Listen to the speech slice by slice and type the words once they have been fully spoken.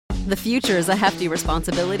The future is a hefty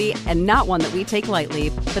responsibility and not one that we take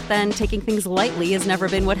lightly, but then taking things lightly has never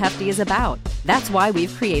been what Hefty is about. That's why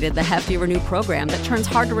we've created the Hefty Renew program that turns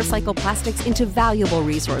hard-to-recycle plastics into valuable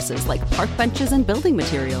resources like park benches and building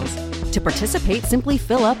materials. To participate, simply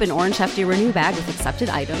fill up an orange Hefty Renew bag with accepted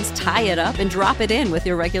items, tie it up, and drop it in with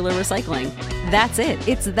your regular recycling. That's it.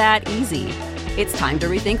 It's that easy. It's time to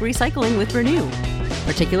rethink recycling with Renew.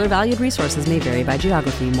 Particular valued resources may vary by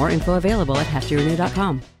geography. More info available at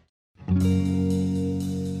heftyrenew.com.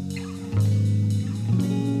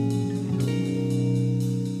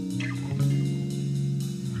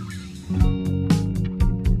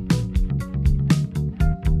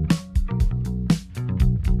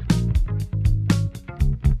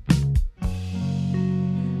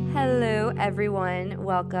 Hello, everyone.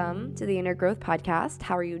 Welcome to the Inner Growth Podcast.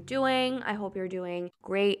 How are you doing? I hope you're doing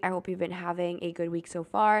great. I hope you've been having a good week so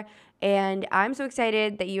far. And I'm so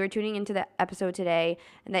excited that you are tuning into the episode today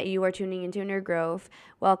and that you are tuning into Inner Growth.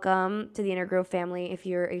 Welcome to the Inner Growth family if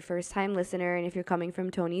you're a first-time listener and if you're coming from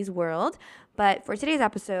Tonie's world. But for today's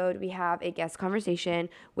episode, we have a guest conversation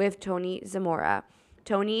with Tonie Zamora.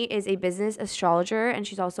 Tonie is a business astrologer and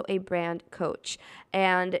she's also a brand coach.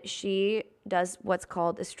 And she does what's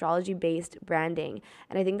called astrology-based branding.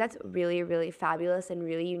 And I think that's really, really fabulous and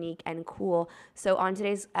really unique and cool. So on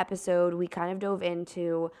today's episode, we kind of dove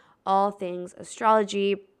into all things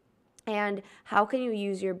astrology and how can you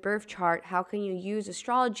use your birth chart, how can you use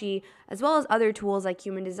astrology as well as other tools like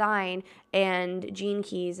human design and gene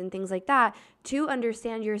keys and things like that to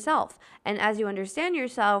understand yourself. And as you understand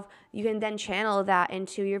yourself, you can then channel that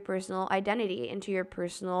into your personal identity, into your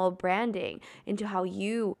personal branding, into how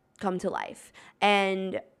you come to life.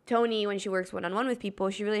 And Tonie, when she works one-on-one with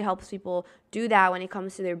people, she really helps people do that when it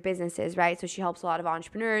comes to their businesses, right? So she helps a lot of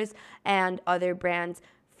entrepreneurs and other brands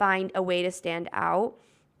find a way to stand out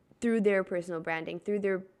through their personal branding, through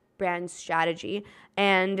their brand strategy.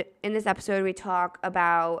 And in this episode, we talk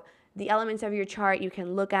about the elements of your chart you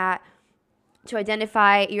can look at to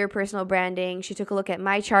identify your personal branding. She took a look at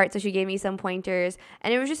my chart, so she gave me some pointers.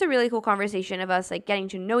 And it was just a really cool conversation of us like getting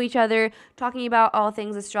to know each other, talking about all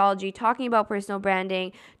things astrology, talking about personal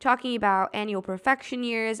branding, talking about annual perfection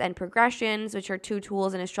years and progressions, which are two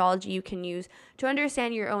tools in astrology you can use to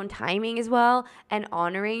understand your own timing as well and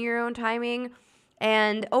honoring your own timing.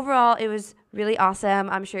 And overall, it was really awesome.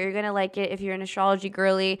 I'm sure you're going to like it if you're an astrology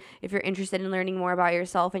girly. If you're interested in learning more about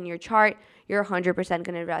yourself and your chart, you're 100% going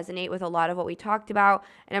to resonate with a lot of what we talked about.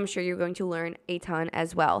 And I'm sure you're going to learn a ton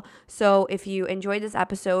as well. So if you enjoyed this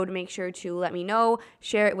episode, make sure to let me know.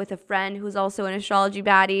 Share it with a friend who's also an astrology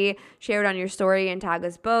baddie. Share it on your story and tag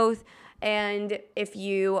us both. And if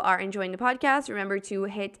you are enjoying the podcast, remember to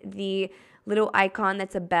hit the little icon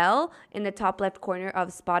that's a bell in the top left corner of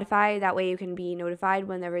Spotify. That way you can be notified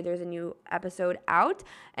whenever there's a new episode out.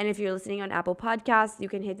 And if you're listening on Apple Podcasts, you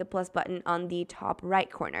can hit the plus button on the top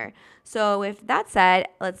right corner. So with that said,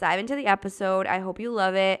 let's dive into the episode. I hope you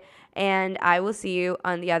love it, and I will see you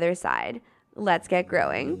on the other side. Let's get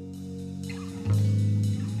growing.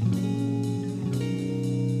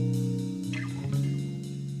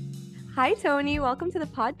 Hi, Tonie. Welcome to the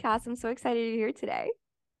podcast. I'm so excited you're here today.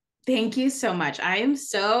 Thank you so much. I am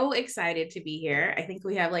so excited to be here. I think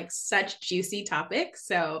we have like such juicy topics.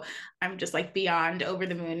 So I'm just like beyond over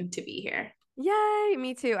the moon to be here. Yay,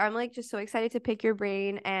 me too. I'm like just so excited to pick your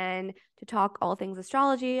brain and to talk all things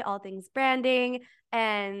astrology, all things branding,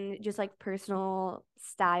 and just like personal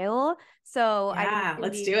style. So yeah,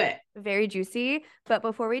 let's do it. Very juicy. But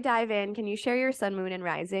before we dive in, can you share your sun, moon, and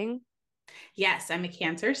rising? Yes, I'm a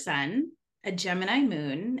Cancer sun, a Gemini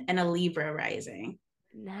moon, and a Libra rising.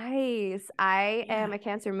 Nice. I am a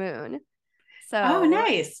Cancer moon. So oh,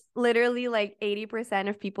 nice. Literally like 80%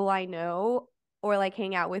 of people I know or like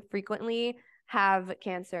hang out with frequently have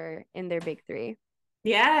Cancer in their big three.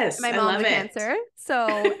 Yes, my mom's a Cancer,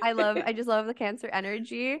 so I just love the Cancer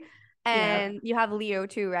energy. And you have Leo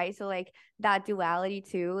too, right? So like that duality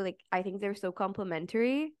too, like I think they're so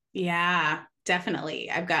complementary. Yeah,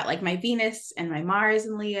 definitely. I've got like my Venus and my Mars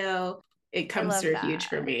in Leo. It comes through huge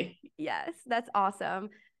for me. Yes, that's awesome.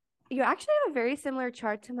 You actually have a very similar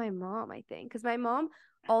chart to my mom, I think, because my mom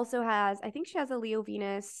also has, I think she has a Leo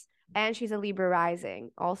Venus and she's a Libra rising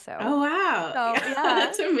also. Oh, wow. So, yeah,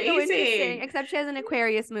 that's amazing. So interesting, except she has an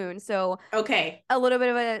Aquarius moon. So, okay. A little bit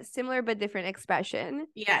of a similar but different expression.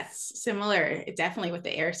 Yes, similar. Definitely with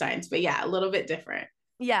the air signs, but yeah, a little bit different.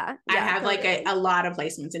 Yeah. I have totally. Like a lot of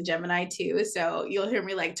placements in Gemini too. So you'll hear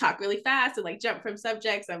me like talk really fast and like jump from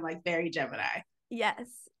subjects. I'm like very Gemini. Yes.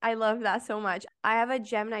 I love that so much. I have a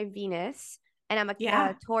Gemini Venus and I'm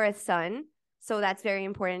a Taurus sun. So that's very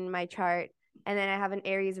important in my chart. and then I have an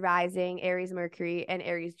Aries rising, Aries Mercury, and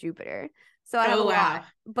Aries Jupiter. So I have a Oh, lot, wow.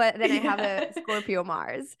 but then I have a Yeah. Scorpio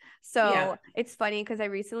Mars. Yeah. So it's funny because I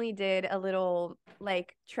recently did a little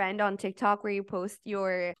like trend on TikTok where you post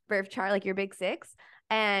your birth chart, like your big six.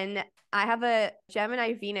 And I have a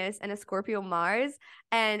Gemini Venus and a Scorpio Mars.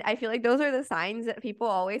 And I feel like those are the signs that people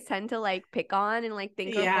always tend to like pick on and like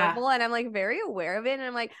think are Yeah. horrible. And I'm like very aware of it. And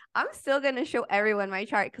I'm like, I'm still going to show everyone my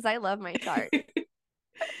chart because I love my chart.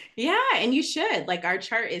 Yeah, and you should. Like our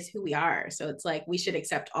chart is who we are. So it's like we should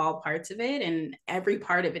accept all parts of it and every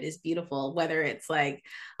part of it is beautiful, whether it's like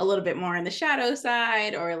a little bit more on the shadow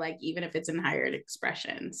side or like even if it's in higher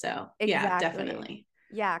expression. So, yeah, Exactly. definitely.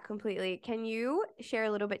 Yeah, completely. Can you share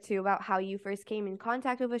a little bit too about how you first came in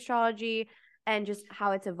contact with astrology and just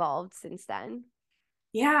how it's evolved since then?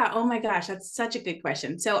 Yeah. Oh my gosh. That's such a good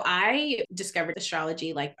question. So I discovered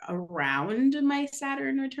astrology like around my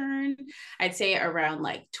Saturn return. I'd say around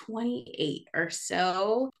like 28 or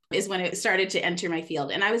so is when it started to enter my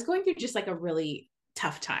field. And I was going through just like a really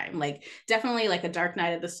tough time, like definitely like a dark night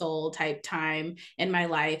of the soul type time in my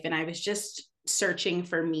life. And I was just searching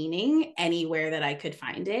for meaning anywhere that I could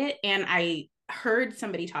find it. And I heard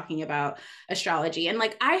somebody talking about astrology. And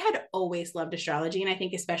like I had always loved astrology. And I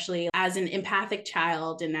think, especially as an empathic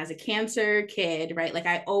child and as a Cancer kid, right? Like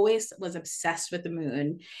I always was obsessed with the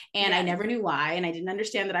moon and I Yes. never knew why. And I didn't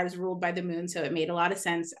understand that I was ruled by the moon. So it made a lot of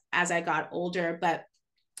sense as I got older. But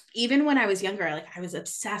even when I was younger, like I was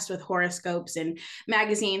obsessed with horoscopes and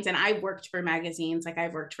magazines, and I worked for magazines, like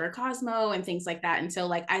I've worked for Cosmo and things like that. And so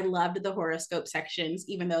like I loved the horoscope sections,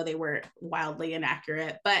 even though they were wildly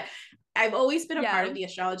inaccurate. But I've always been a part Yeah. of the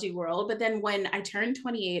astrology world. But then when I turned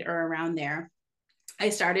 28 or around there, I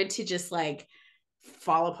started to just like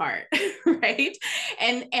fall apart, right?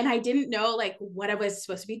 And I didn't know like what I was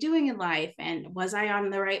supposed to be doing in life and was I on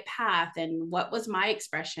the right path and what was my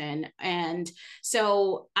expression. And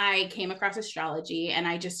so I came across astrology and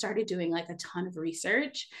I just started doing like a ton of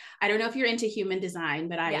research. I don't know if you're into human design,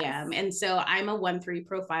 but I Yes. am. And so I'm a 1-3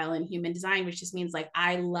 profile in human design, which just means like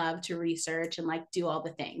I love to research and like do all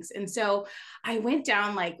the things. And so I went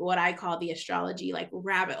down like what I call the astrology like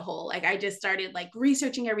rabbit hole. Like I just started like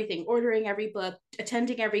researching everything, ordering every book,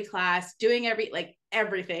 attending every class, doing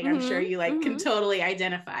everything. I'm sure Mm-hmm. you like can Mm-hmm. totally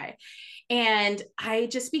identify. And I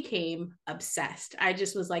just became obsessed. I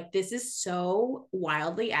just was like, this is so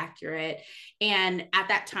wildly accurate. And at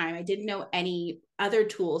that time, I didn't know any other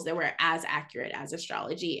tools that were as accurate as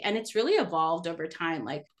astrology. And it's really evolved over time.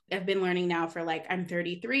 Like I've been learning now for like, I'm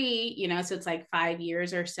 33, so it's like 5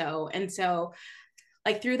 years or so. And so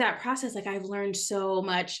like through that process, like I've learned so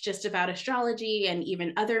much just about astrology and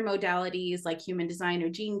even other modalities like human design or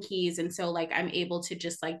gene keys. And so like I'm able to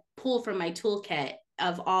just like pull from my toolkit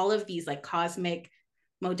of all of these like cosmic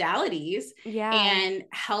modalities Yeah. and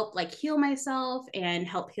help like heal myself and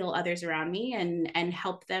help heal others around me and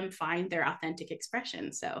help them find their authentic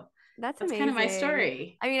expression. So That's that's kind of my amazing.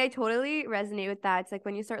 story. I mean, I totally resonate with that. It's like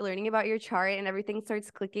when you start learning about your chart and everything starts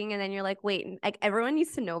clicking, and then you're like, wait, like everyone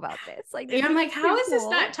needs to know about this. Like, this Yeah, I'm is like, how too is this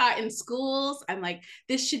cool. not taught in schools? I'm like,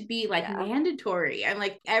 this should be like Yeah. mandatory. I'm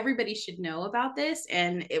like, everybody should know about this.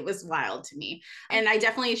 And it was wild to me. And I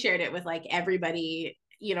definitely shared it with like everybody,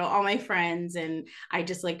 all my friends. And I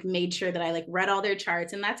just like made sure that I like read all their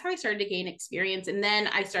charts. And that's how I started to gain experience. And then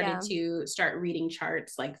I started Yeah. to start reading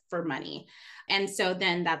charts like for money. And so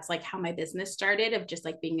then that's like how my business started of just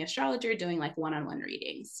like being an astrologer, doing like one-on-one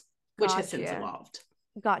readings, which has since Gotcha. evolved.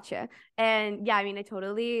 Gotcha. And yeah, I mean, I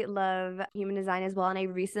totally love human design as well. And I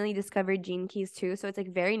recently discovered gene keys too. So it's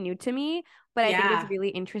like very new to me, but I think it's Yeah, really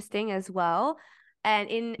interesting as well. And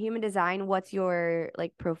in human design, what's your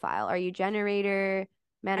like profile? Are you generator,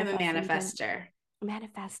 I'm a manifesting manifester.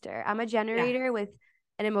 manifester? I'm a Yeah. generator with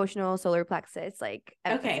an emotional solar plexus, like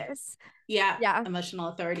Okay. emphasis. Yeah, Yeah. emotional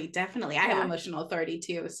authority, definitely. I have Yeah. emotional authority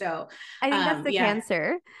too. So, I think that's the yeah.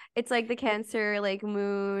 Cancer. It's like the Cancer, like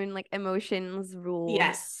moon, like emotions ruled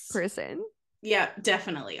Yes. person. Yeah,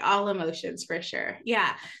 definitely. All emotions for sure.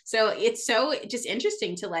 Yeah. So it's so just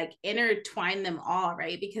interesting to like intertwine them all,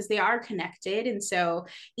 right? Because they are connected. And so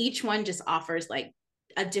each one just offers like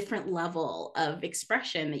a different level of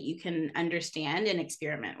expression that you can understand and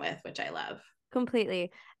experiment with, which I love.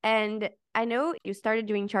 Completely. And I know you started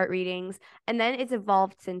doing chart readings and then it's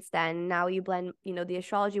evolved since then. Now you blend, the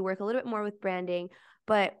astrology work a little bit more with branding,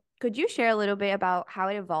 but could you share a little bit about how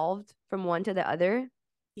it evolved from one to the other?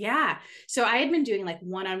 Yeah. So I had been doing like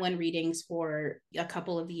one-on-one readings for a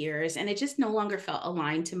couple of years and it just no longer felt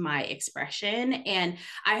aligned to my expression. And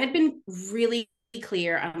I had been really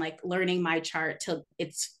clear on like learning my chart till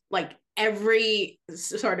it's like every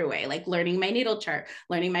sort of way, like learning my natal chart,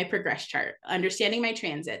 learning my progress chart, understanding my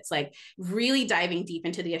transits, like really diving deep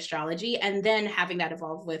into the astrology, and then having that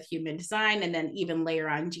evolve with human design, and then even layer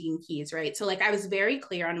on gene keys, right? So like I was very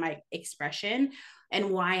clear on my expression and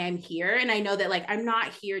why I'm here. And I know that like I'm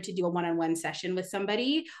not here to do a one-on-one session with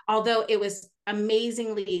somebody, although it was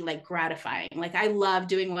amazingly like gratifying. Like I love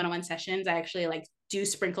doing one-on-one sessions. I actually like do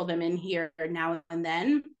sprinkle them in here now and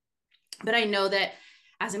then. But I know that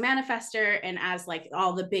as a manifester and as like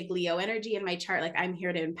all the big Leo energy in my chart, like I'm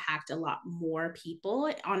here to impact a lot more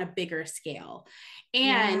people on a bigger scale.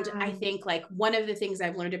 And Yeah. I think like one of the things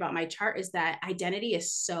I've learned about my chart is that identity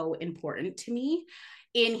is so important to me.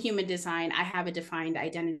 In human design, I have a defined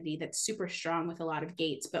identity that's super strong with a lot of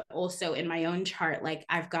gates, but also in my own chart, like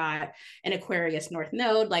I've got an Aquarius North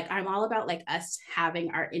Node. Like I'm all about like us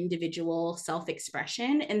having our individual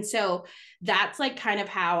self-expression. And so that's like kind of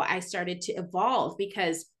how I started to evolve,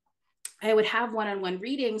 because I would have one-on-one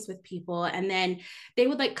readings with people, and then they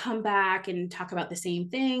would like come back and talk about the same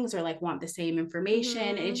things or like want the same information.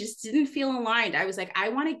 And it just didn't feel aligned. I was like, I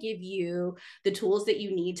want to give you the tools that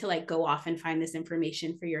you need to like go off and find this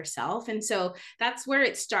information for yourself. And so that's where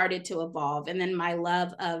it started to evolve. And then my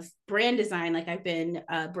love of brand design, like I've been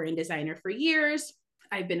a brand designer for years.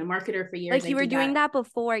 I've been a marketer for years. Like I you were do doing that. that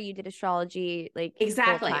before you did astrology, like full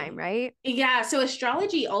time, Exactly. right? Yeah. So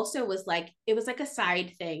astrology also was like, it was like a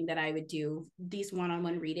side thing that I would do these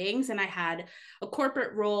one-on-one readings. And I had a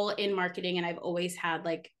corporate role in marketing, and I've always had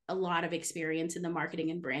like a lot of experience in the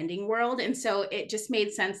marketing and branding world. And so it just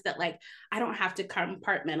made sense that like, I don't have to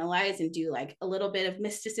compartmentalize and do like a little bit of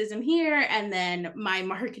mysticism here and then my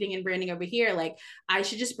marketing and branding over here. Like I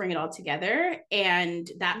should just bring it all together.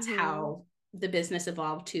 And that's how the business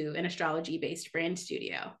evolved to an astrology based brand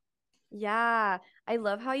studio. Yeah, I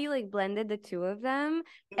love how you like blended the two of them.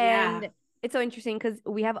 Yeah. And it's so interesting because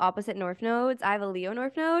we have opposite north nodes. I have a Leo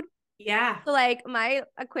north node. Yeah. So like my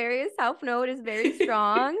Aquarius south node is very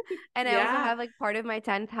strong. And I also Yeah. have like part of my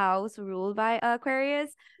 10th house ruled by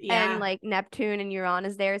Aquarius, and Yeah. like Neptune and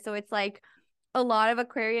Uranus there. So it's like a lot of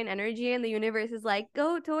Aquarian energy, and the universe is like,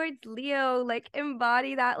 go towards Leo, like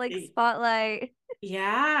embody that like spotlight.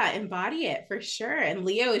 Yeah. Embody it for sure. And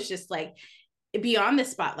Leo is just like beyond the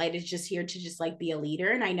spotlight, is just here to just like be a leader.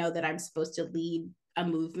 And I know that I'm supposed to lead a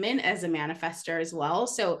movement as a manifester as well.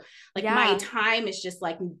 So like my Yeah. time is just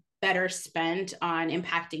like better spent on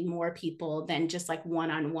impacting more people than just like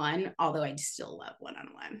one-on-one, although I still love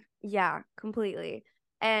one-on-one. Yeah, completely.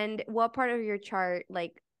 And what part of your chart,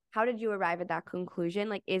 like, how did you arrive at that conclusion?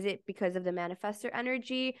 Like, is it because of the manifestor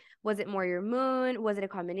energy? Was it more your moon? Was it a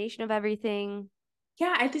combination of everything?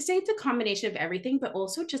 Yeah, I have to say it's a combination of everything, but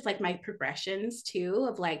also just like my progressions too,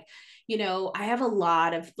 of like, you know, I have a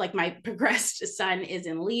lot of like my progressed sun is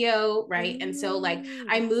in Leo, right? And so like Mm.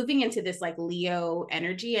 I'm moving into this like Leo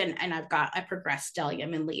energy, and I've got a progressed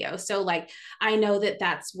stellium in Leo. So like I know that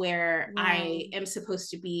that's where Wow. I am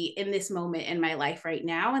supposed to be in this moment in my life right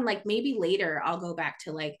now. And like maybe later I'll go back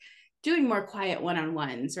to like doing more quiet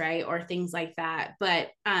one-on-ones, right? Or things like that. But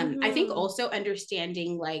I think Mm-hmm. also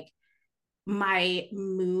understanding like my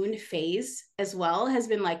moon phase as well has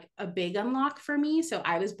been like a big unlock for me. So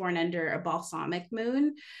I was born under a balsamic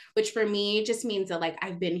moon, which for me just means that like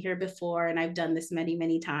I've been here before and I've done this many,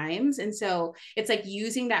 many times. And so it's like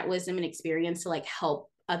using that wisdom and experience to like help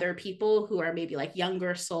other people who are maybe like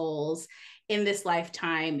younger souls in this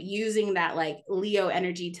lifetime, using that like Leo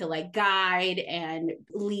energy to like guide and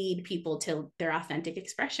lead people to their authentic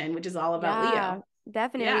expression, which is all about Yeah, Leo.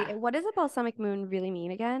 definitely. Yeah. What does a balsamic moon really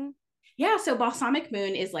mean again? Yeah, so balsamic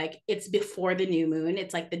moon is like it's before the new moon.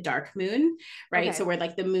 It's like the dark moon, right? Okay. So where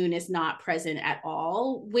like the moon is not present at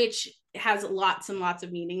all, which has lots and lots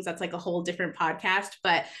of meanings. That's like a whole different podcast,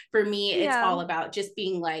 but for me it's Yeah. all about just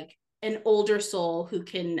being like an older soul who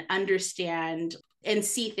can understand and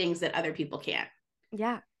see things that other people can't.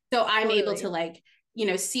 Yeah, So I'm able to totally. like, you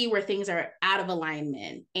know, see where things are out of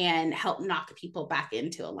alignment and help knock people back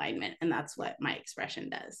into alignment, and that's what my expression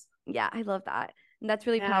does. Yeah, I love that. And that's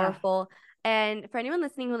really Yeah. powerful. And for anyone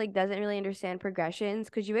listening who like doesn't really understand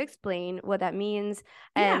progressions, could you explain what that means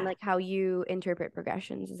and Yeah. like how you interpret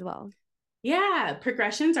progressions as well? Yeah,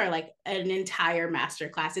 progressions are like an entire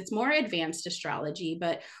masterclass. It's more advanced astrology,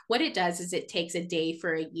 but what it does is it takes a day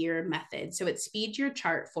for a year method. So it speeds your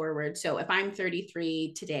chart forward. So if I'm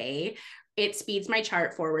 33 today, it speeds my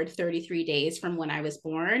chart forward 33 days from when I was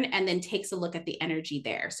born and then takes a look at the energy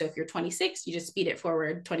there. So if you're 26, you just speed it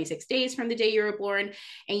forward 26 days from the day you were born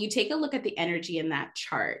and you take a look at the energy in that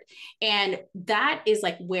chart. And that is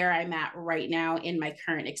like where I'm at right now in my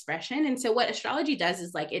current expression. And so what astrology does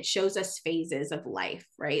is like it shows us phases of life,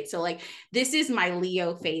 right? So like this is my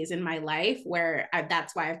Leo phase in my life where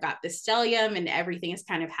that's why I've got this stellium and everything is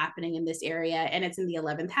kind of happening in this area and it's in the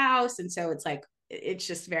 11th house. And so it's like, it's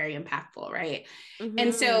just very impactful, right? Mm-hmm.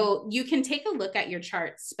 And so you can take a look at your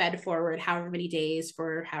chart sped forward however many days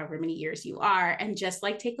for however many years you are, and just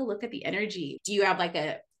like take a look at the energy. Do you have like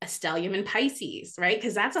a stellium in Pisces, right?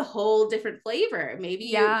 Because that's a whole different flavor. Maybe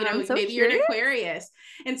you know, so maybe curious. You're an Aquarius.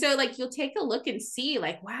 And so like you'll take a look and see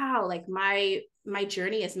like, wow, like my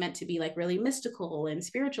journey is meant to be like really mystical and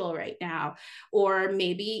spiritual right now. Or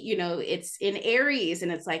maybe, you know, it's in Aries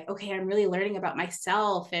and it's like, okay, I'm really learning about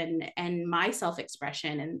myself and my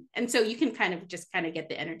self-expression. And so you can kind of get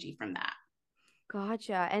the energy from that.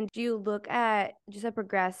 Gotcha. And do you look at just a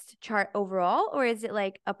progressed chart overall, or is it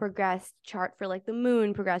like a progressed chart for like the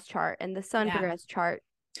moon progressed chart and the sun progressed chart?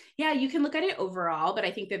 Yeah, you can look at it overall, but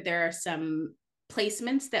I think that there are some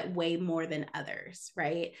placements that weigh more than others,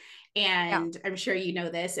 right? And I'm sure you know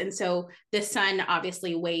this. And so the sun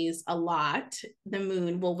obviously weighs a lot. The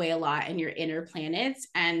moon will weigh a lot in your inner planets.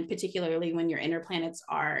 And particularly when your inner planets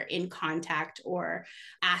are in contact or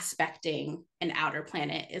aspecting an outer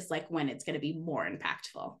planet is like when it's going to be more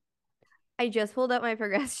impactful. I just pulled up my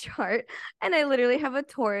progressed chart and I literally have a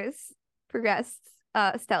Taurus progressed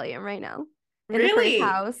stellium right now. In really? The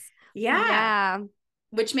first house. Yeah.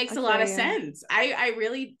 Which makes a lot of sense. I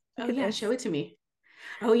really, show it to me.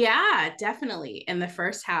 Oh yeah, definitely. In the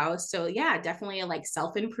first house. So yeah, definitely like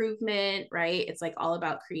self-improvement, right? It's like all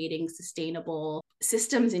about creating sustainable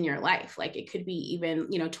systems in your life. Like it could be even,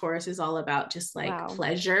 you know, Taurus is all about just like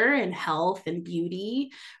pleasure and health and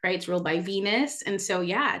beauty, right? It's ruled by Venus. And so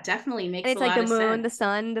yeah, it definitely makes a lot of sense. It's like the moon, the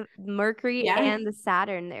sun, the Mercury, and the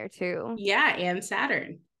Saturn there too. Yeah, and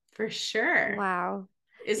Saturn for sure. Wow.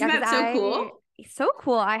 Isn't that so cool? So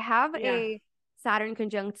cool. I have a Saturn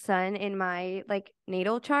conjunct sun in my like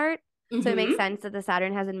natal chart. So it makes sense that the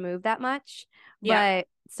Saturn hasn't moved that much. But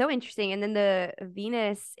so interesting. And then the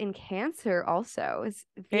Venus in Cancer also is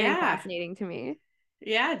very fascinating to me.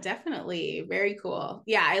 Yeah, definitely. Very cool.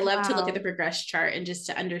 Yeah, I love to look at the progress chart and just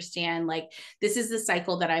to understand like this is the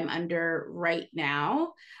cycle that I'm under right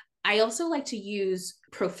now. I also like to use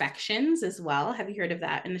profections as well. Have you heard of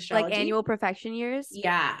that in astrology? Like annual profection years?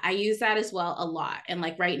 Yeah, I use that as well a lot. And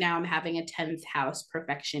like right now I'm having a 10th house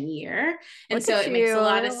profection year. And so it makes a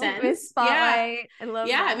lot of sense. Spotlight. I love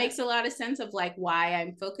that. It makes a lot of sense of like why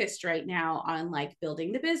I'm focused right now on like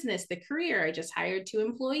building the business, the career. I just hired 2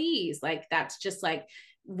 employees. Like that's just like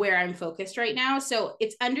where I'm focused right now. So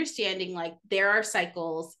it's understanding like there are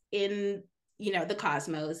cycles in, you know, the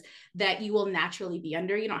cosmos that you will naturally be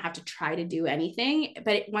under. You don't have to try to do anything,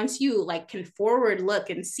 but once you like can forward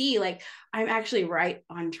look and see like I'm actually right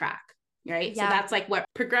on track, right? So that's like what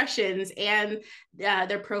progressions and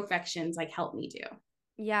their profections like help me do.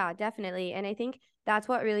 Yeah, definitely. And I think that's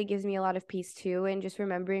what really gives me a lot of peace too, and just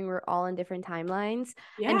remembering we're all in different timelines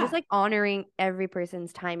and just like honoring every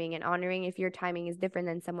person's timing and honoring if your timing is different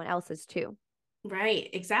than someone else's too. Right,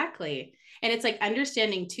 exactly. And it's like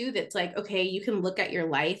understanding too that's like, okay, you can look at your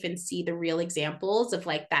life and see the real examples of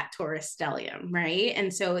like that Taurus stellium, right?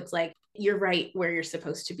 And so it's like you're right where you're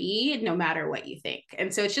supposed to be no matter what you think.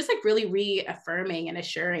 And so it's just like really reaffirming and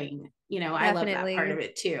assuring, you know, definitely. I love that part of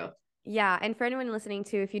it too. Yeah, and for anyone listening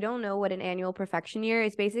too, if you don't know what an annual profection year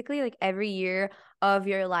is, basically like every year of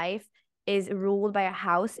your life is ruled by a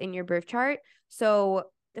house in your birth chart. So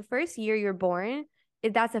the first year you're born,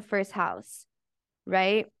 that's the first house.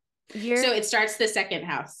 Right? So it starts the second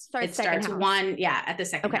house. It starts one, at the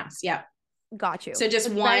second house. Yep. Got you. So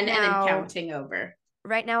just one and then counting over.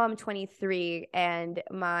 Right now I'm 23 and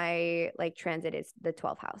my like transit is the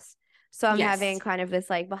 12th house. So I'm having kind of this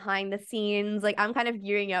like behind the scenes, like I'm kind of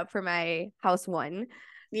gearing up for my house 1.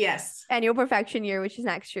 Yes. Annual perfection year, which is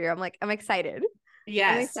next year. I'm excited.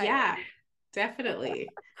 Yes. Yeah, definitely.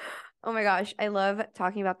 Oh my gosh, I love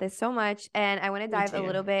talking about this so much. And I want to dive a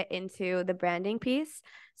little bit into the branding piece.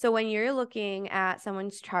 So when you're looking at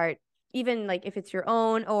someone's chart, even like if it's your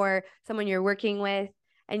own or someone you're working with,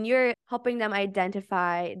 and you're helping them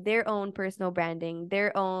identify their own personal branding,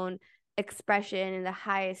 their own expression in the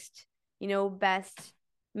highest, you know, best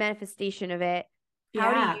manifestation of it,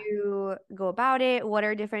 how do you go about it? What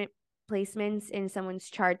are different placements in someone's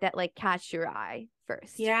chart that like catch your eye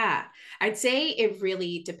first? Yeah, I'd say it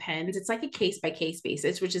really depends. It's like a case by case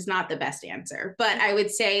basis, which is not the best answer. But I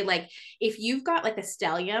would say, like, if you've got like a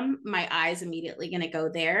stellium, my eye's immediately going to go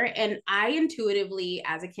there. And I intuitively,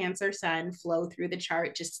 as a Cancer sun, flow through the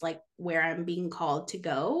chart just like where I'm being called to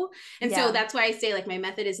go. And so that's why I say, like, my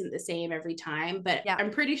method isn't the same every time. But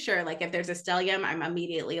I'm pretty sure, like, if there's a stellium, I'm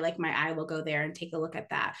immediately like, my eye will go there and take a look at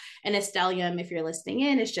that. And a stellium, if you're listening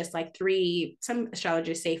in, is just like three, some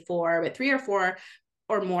astrologers say four, but three or four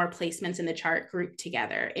or more placements in the chart grouped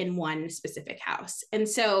together in one specific house. And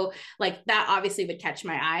so, like, that obviously would catch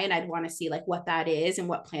my eye, and I'd want to see like what that is and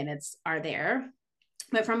what planets are there.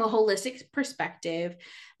 But from a holistic perspective,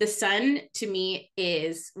 the sun to me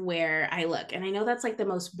is where I look. And I know that's like the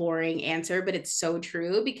most boring answer, but it's so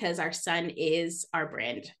true, because our sun is our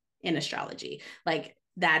brand in astrology. Like,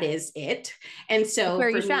 that is it. And so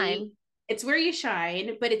for me, it's where you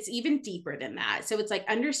shine, but it's even deeper than that. So it's like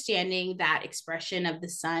understanding that expression of the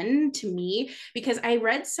sun to me, because I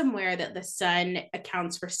read somewhere that the sun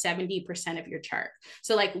accounts for 70% of your chart.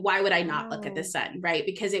 So, like, why would I not look at the sun, right?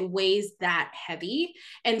 Because it weighs that heavy.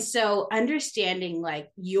 And so understanding like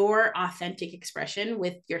your authentic expression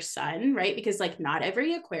with your sun, right? Because like not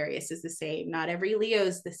every Aquarius is the same, not every Leo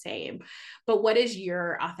is the same, but what is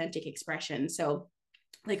your authentic expression? So,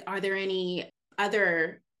 like, are there any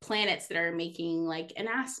other planets that are making like an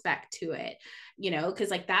aspect to it, because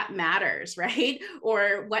like that matters, right?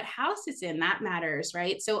 Or what house it's in, that matters,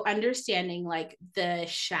 right? So understanding like the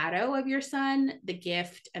shadow of your sun, the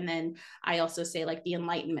gift, and then I also say like the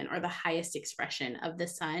enlightenment or the highest expression of the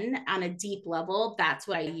sun on a deep level, that's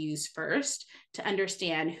what I use first to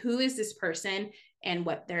understand who is this person and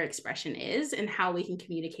what their expression is and how we can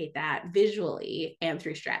communicate that visually and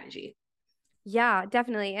through strategy. Yeah,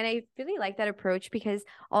 definitely. And I really like that approach, because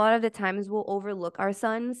a lot of the times we'll overlook our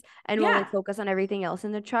suns and we'll like focus on everything else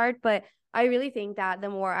in the chart. But I really think that the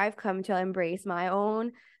more I've come to embrace my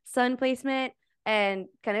own sun placement and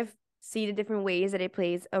kind of see the different ways that it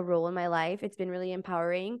plays a role in my life, it's been really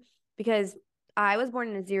empowering, because I was born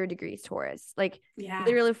in a 0 degrees Taurus, like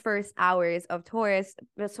literally first hours of Taurus.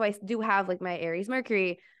 So I do have like my Aries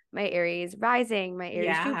Mercury, my Aries rising, my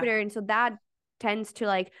Aries Jupiter. And so that tends to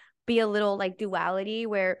like be a little like duality,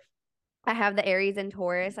 where I have the Aries and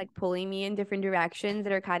Taurus like pulling me in different directions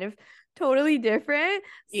that are kind of totally different.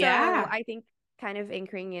 So I think kind of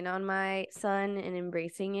anchoring in on my sun and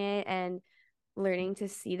embracing it and learning to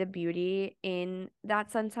see the beauty in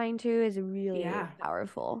that sun sign too is really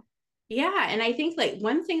powerful. Yeah. And I think like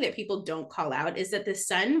one thing that people don't call out is that the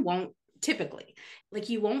sun won't typically, like,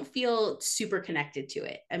 you won't feel super connected to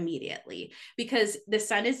it immediately, because the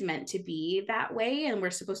sun is meant to be that way, and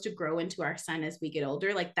we're supposed to grow into our sun as we get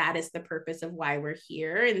older. Like, that is the purpose of why we're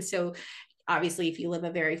here. And so obviously, if you live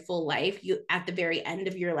a very full life, you at the very end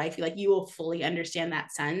of your life, you will fully understand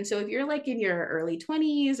that sun. So if you're like in your early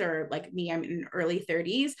 20s, or like me, I'm in early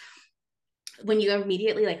 30s, when you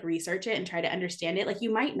immediately like research it and try to understand it, like,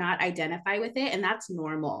 you might not identify with it, and that's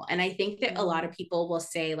normal. And I think that a lot of people will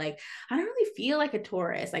say like, I don't really feel like a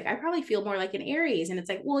Taurus, like I probably feel more like an Aries. And it's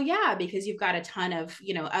like, well, yeah, because you've got a ton of,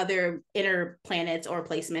 other inner planets or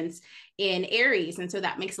placements in Aries, and so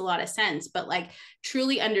that makes a lot of sense. But like,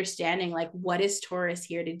 truly understanding like, what is Taurus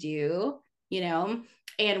here to do,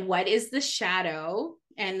 and what is the shadow,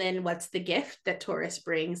 and then what's the gift that Taurus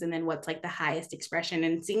brings, and then what's like the highest expression,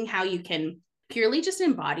 and seeing how you can purely just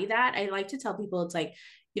embody that. I like to tell people, it's like,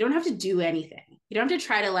 you don't have to do anything. You don't have to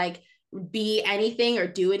try to like be anything or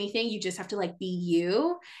do anything. You just have to like be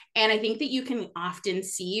you. And I think that you can often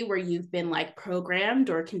see where you've been like programmed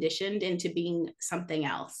or conditioned into being something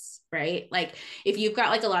else, right? Like, if you've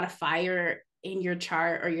got like a lot of fire in your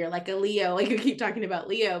chart, or you're like a Leo, like you keep talking about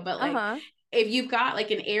Leo, but like, if you've got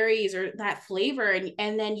like an Aries or that flavor,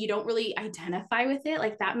 and then you don't really identify with it,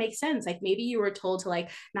 like, that makes sense. Like, maybe you were told to like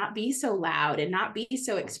not be so loud and not be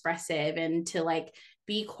so expressive, and to like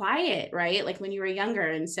be quiet, right? Like, when you were younger.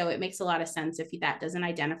 And so it makes a lot of sense. If that doesn't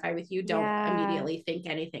identify with you, don't immediately think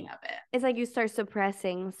anything of it. It's like you start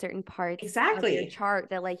suppressing certain parts of your chart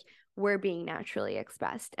that like were being naturally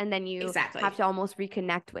expressed, and then you have to almost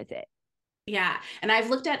reconnect with it. Yeah. And I've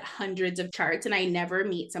looked at hundreds of charts, and I never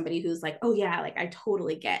meet somebody who's like, oh yeah, like I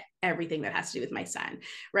totally get everything that has to do with my sun,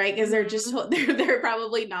 right? Because they're just, they're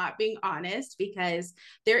probably not being honest, because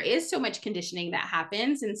there is so much conditioning that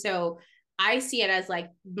happens. And so I see it as like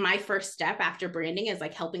my first step after branding is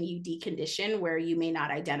like helping you decondition where you may not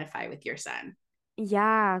identify with your sun.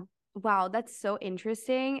 Yeah. Wow. That's so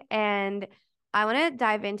interesting. And I want to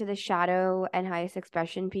dive into the shadow and highest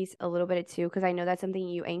expression piece a little bit too, because I know that's something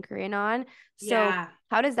you anchor in on. So, Yeah,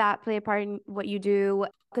 how does that play a part in what you do?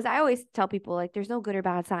 Because I always tell people, like, there's no good or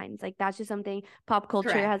bad signs. Like, that's just something pop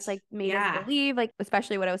culture has, correct. like, made us Yeah. believe, like,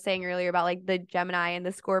 especially what I was saying earlier about, like, the Gemini and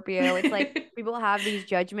the Scorpio. It's like people have these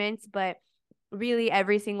judgments, but really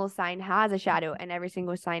every single sign has a shadow and every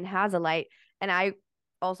single sign has a light. And I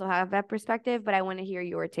also have that perspective, but I want to hear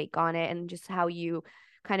your take on it and just how you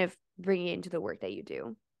kind of bring it into the work that you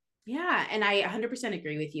do. Yeah, and I 100%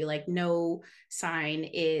 agree with you. Like, no sign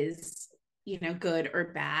is, good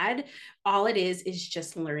or bad. All it is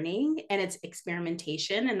just learning and it's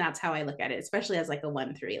experimentation. And that's how I look at it, especially as like a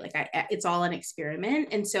 1-3. Like, it's all an experiment.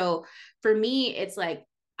 And so for me, it's like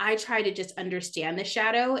I try to just understand the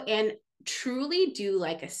shadow and truly do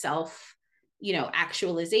like a self,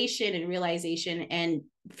 actualization and realization and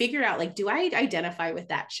figure out, like, do I identify with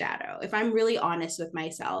that shadow? If I'm really honest with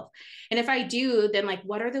myself, and if I do, then like,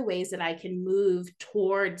 what are the ways that I can move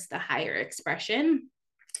towards the higher expression?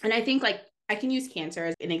 And I think like I can use Cancer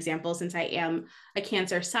as an example since I am a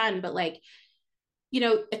Cancer sun, but like,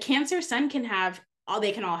 a Cancer sun can have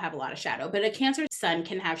they can all have a lot of shadow, but a Cancer sun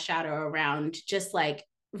can have shadow around just like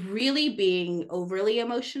really being overly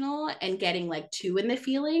emotional and getting like too in the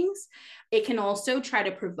feelings. It can also try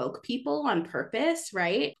to provoke people on purpose,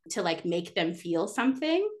 right? To like make them feel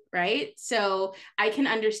something, right? So I can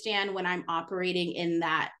understand when I'm operating in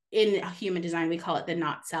that, in human design, we call it the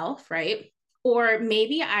not self, right? Or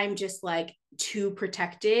maybe I'm just like too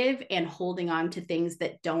protective and holding on to things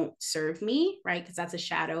that don't serve me, right? Because that's a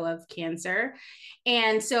shadow of Cancer.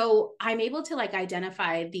 And so I'm able to like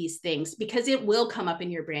identify these things because it will come up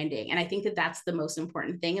in your branding. And I think that that's the most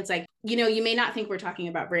important thing. It's like, you may not think we're talking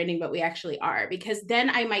about branding, but we actually are, because then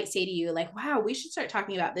I might say to you, like, wow, we should start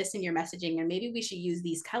talking about this in your messaging, and maybe we should use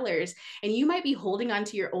these colors. And you might be holding on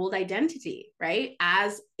to your old identity, right?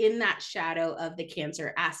 As in that shadow of the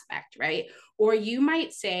Cancer aspect, right? Or you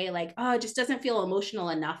might say, like, oh, it just doesn't feel emotional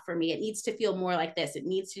enough for me. It needs to feel more like this. It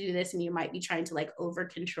needs to do this. And you might be trying to like over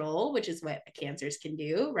control, which is what Cancers can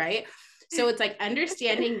do, right? So it's like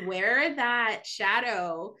understanding where that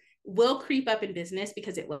shadow will creep up in business,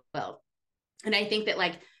 because it will. And I think that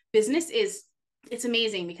like business is, it's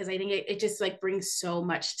amazing because I think it just like brings so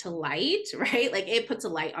much to light, right? Like it puts a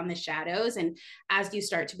light on the shadows. And as you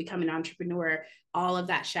start to become an entrepreneur, all of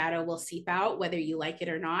that shadow will seep out, whether you like it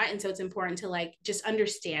or not. And so it's important to like just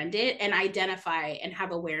understand it and identify and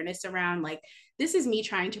have awareness around, like, this is me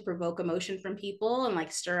trying to provoke emotion from people and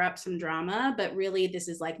like stir up some drama, but really this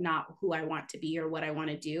is like not who I want to be or what I want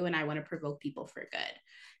to do. And I want to provoke people for good.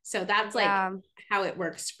 So that's like Yeah. how it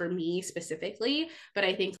works for me specifically. But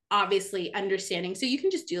I think obviously understanding, so you can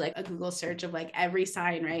just do like a Google search of like every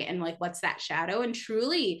sign, right? And like, what's that shadow? And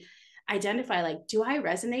truly identify, like, do I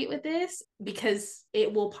resonate with this? Because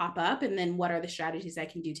it will pop up. And then what are the strategies I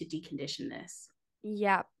can do to decondition this?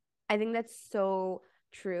 Yeah. I think that's so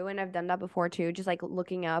true. And I've done that before too. Just like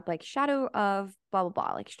looking up like shadow of blah, blah,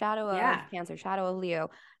 blah, like shadow of Yeah. Cancer, shadow of Leo,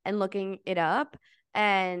 and looking it up.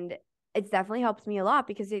 And it's definitely helped me a lot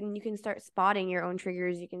because then you can start spotting your own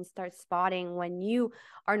triggers. You can start spotting when you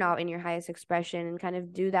are not in your highest expression and kind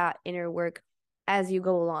of do that inner work as you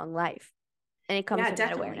go along life. And it comes Yeah, from that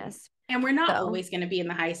definitely. awareness. And we're not So always going to be in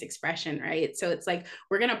the highest expression, right? So it's like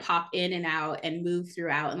we're going to pop in and out and move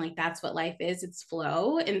throughout. And like that's what life is, it's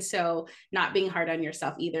flow. And so not being hard on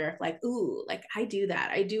yourself either. If like, ooh, like I do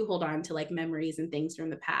that. I do hold on to like memories and things from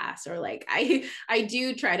the past. Or like I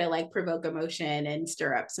do try to like provoke emotion and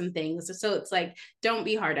stir up some things. So it's like, don't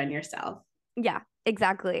be hard on yourself. yeah,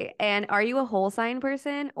 exactly. And are you a whole sign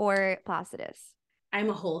person or Placidus? I'm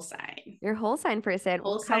a whole sign. You're a whole sign person.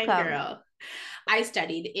 Whole How sign come? girl. I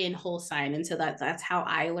studied in whole sign, and so that's how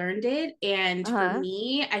I learned it. And for Uh-huh.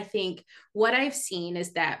 me, I think what I've seen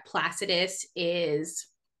is that Placidus is,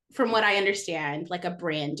 from what I understand, like a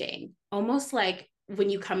branding, almost like when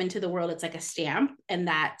you come into the world, it's like a stamp, and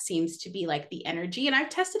that seems to be like the energy. And I've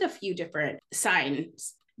tested a few different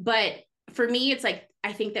signs, but for me, it's like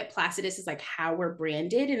I think that Placidus is like how we're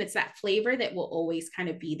branded, and it's that flavor that will always kind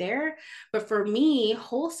of be there. But for me,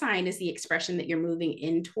 whole sign is the expression that you're moving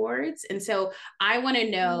in towards. And so I want to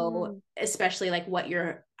know, Mm, especially like what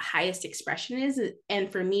your highest expression is.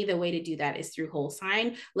 And for me, the way to do that is through whole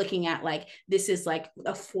sign, looking at like, this is like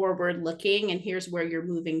a forward looking, and here's where you're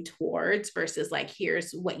moving towards versus like,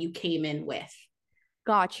 here's what you came in with.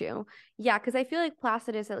 got you. Yeah, because I feel like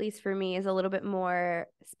Placidus, at least for me, is a little bit more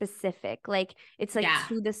specific. Like it's like Yeah.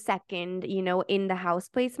 to the second, in the house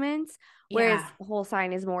placements, whereas Yeah. whole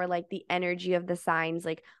sign is more like the energy of the signs,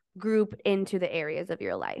 like grouped into the areas of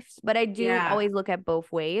your life. But I do Yeah. always look at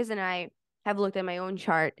both ways, and I have looked at my own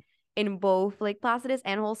chart in both like Placidus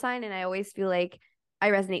and whole sign, and I always feel like I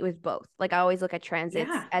resonate with both. Like I always look at transits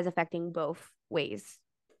Yeah. as affecting both ways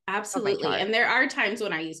of my Absolutely. chart. And there are times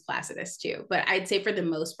when I use Placidus too, but I'd say for the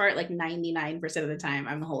most part, like 99% of the time,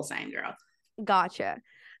 I'm a whole sign girl. Gotcha.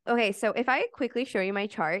 Okay, so if I quickly show you my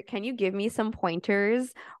chart, can you give me some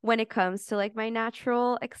pointers when it comes to like my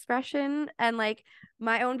natural expression and like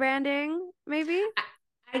my own branding, maybe?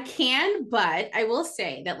 I can, but I will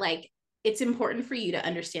say that like it's important for you to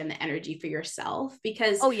understand the energy for yourself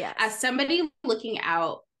because Oh, as yes. somebody looking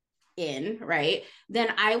out in, right? Then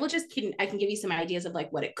I can give you some ideas of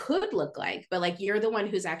like what it could look like, but like you're the one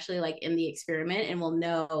who's actually like in the experiment and will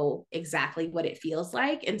know exactly what it feels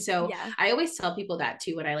like. And so Yeah. I always tell people that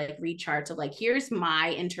too when I like read charts of like here's my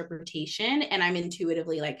interpretation and I'm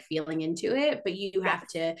intuitively like feeling into it, but you have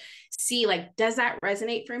Yes. to see like does that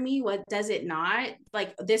resonate for me? What does it not?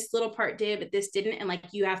 Like this little part did, but this didn't, and like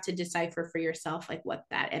you have to decipher for yourself like what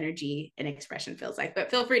that energy and expression feels like. But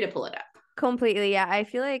feel free to pull it up. Completely. Yeah. I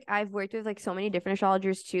feel like I've worked with like so many different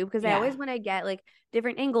astrologers too, because I Yeah. always want to get like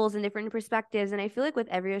different angles and different perspectives. And I feel like with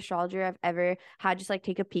every astrologer I've ever had just like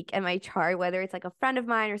take a peek at my chart, whether it's like a friend of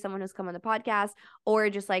mine or someone who's come on the podcast or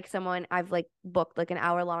just like someone I've like booked like an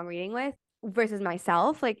hour-long reading with versus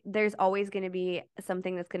myself, like there's always going to be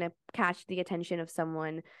something that's going to catch the attention of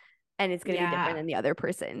someone and it's going to be different Yeah. than the other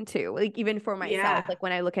person too. Like even for myself, Yeah. like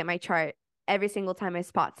when I look at my chart, every single time I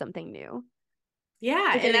spot something new, Yeah. which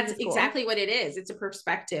I And think that's is cool. exactly what it is. It's a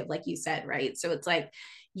perspective, like you said, right? So it's like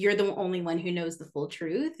you're the only one who knows the full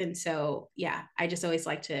truth. And so, yeah, I just always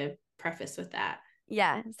like to preface with that.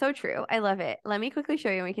 Yeah, so true. I love it. Let me quickly show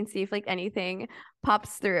you and we can see if like anything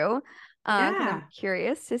pops through. Because I'm Yeah.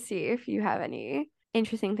 curious to see if you have any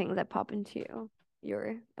interesting things that pop into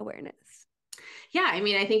your awareness. Yeah. I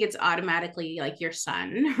mean, I think it's automatically like your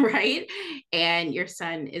sun, right? And your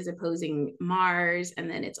sun is opposing Mars, and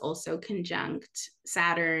then it's also conjunct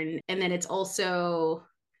Saturn, and then it's also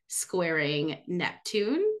squaring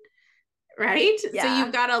Neptune, right? So Yeah.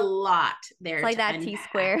 you've got a lot It's there like to that T unpack.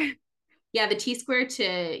 square. Yeah, the T square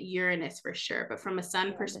to Uranus for sure. But from a sun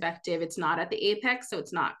Love this. perspective, it's not at the apex. So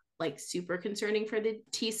it's not like super concerning for the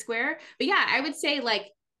T square. But yeah, I would say like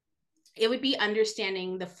it would be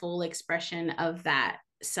understanding the full expression of that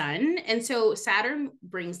sun. And so Saturn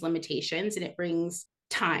brings limitations and it brings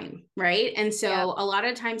time, right? And Yeah. so a lot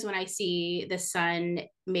of times when I see the sun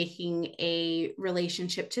making a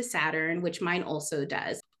relationship to Saturn, which mine also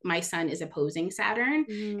does, my sun is opposing Saturn and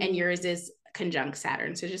Mm-hmm. yours is conjunct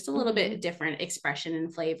Saturn. So just a little Mm-hmm. bit different expression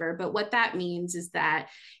and flavor. But what that means is that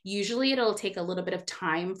usually it'll take a little bit of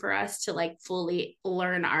time for us to like fully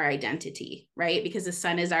learn our identity, right? Because the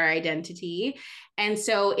sun is our identity. And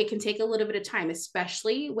so it can take a little bit of time,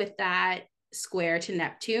 especially with that square to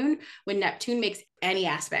Neptune. When Neptune makes any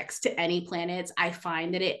aspects to any planets, I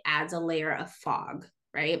find that it adds a layer of fog,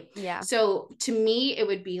 right? Yeah. So to me, it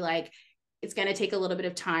would be like, it's going to take a little bit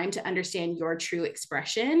of time to understand your true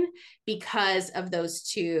expression because of those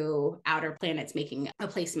two outer planets making a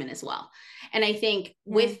placement as well. And I think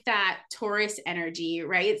Yeah. with that Taurus energy,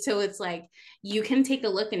 right? So it's like you can take a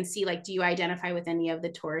look and see, like, do you identify with any of the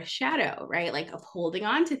Taurus shadow, right? Like of holding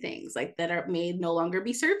on to things like that are may no longer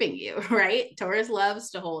be serving you, right? Taurus loves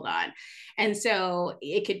to hold on. And so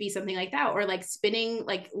it could be something like that, or like spinning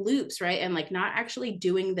like loops, right? And like not actually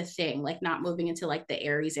doing the thing, like not moving into like the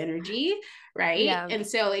Aries energy, right? Yeah. And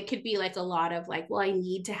so it could be like a lot of like, well, I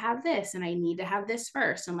need to have this and I need to have this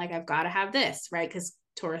first. And like, I've got to have this, right? Because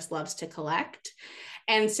Taurus loves to collect.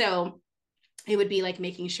 And so it would be like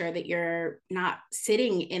making sure that you're not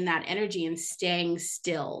sitting in that energy and staying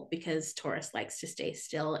still because Taurus likes to stay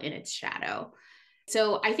still in its shadow.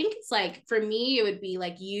 So I think it's like for me, it would be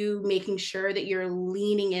like you making sure that you're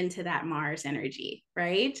leaning into that Mars energy,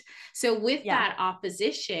 right? So with Yeah. that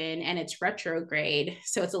opposition and it's retrograde,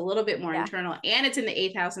 so it's a little bit more Yeah. internal and it's in the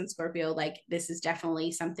eighth house in Scorpio, like this is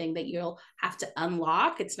definitely something that you'll have to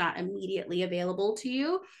unlock. It's not immediately available to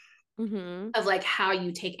you Mm-hmm. of like how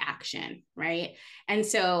you take action, right? And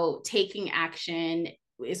so taking action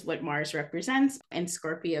is what Mars represents and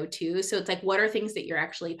Scorpio too. So it's like, what are things that you're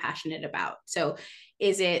actually passionate about? So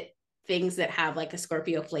is it things that have like a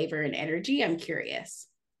Scorpio flavor and energy? I'm curious.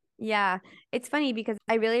 Yeah, it's funny because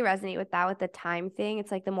I really resonate with that with the time thing.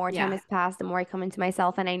 It's like the more time Yeah. has passed, the more I come into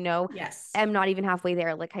myself and I know Yes. I'm not even halfway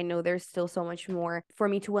there. Like I know there's still so much more for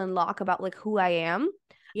me to unlock about like who I am.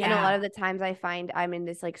 And a lot Yeah. of the times I find I'm in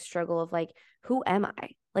this like struggle of like, who am I?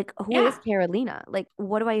 Like, who is Yeah. Carolina? Like,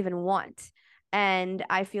 what do I even want? And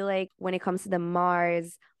I feel like when it comes to the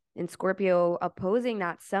Mars and Scorpio opposing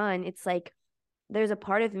that sun, it's like there's a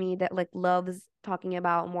part of me that like loves talking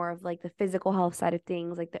about more of like the physical health side of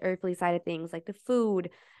things, like the earthly side of things, like the food,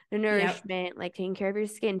 the Yep. nourishment, like taking care of your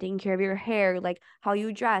skin, taking care of your hair, like how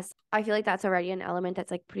you dress. I feel like that's already an element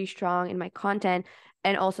that's like pretty strong in my content.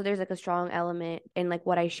 And also there's like a strong element in like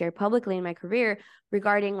what I share publicly in my career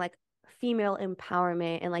regarding like female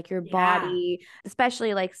empowerment and like your Yeah. body,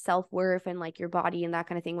 especially like self-worth and like your body and that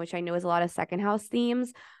kind of thing, which I know is a lot of second house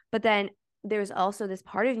themes. But then there's also this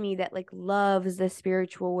part of me that like loves the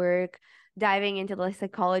spiritual work, diving into the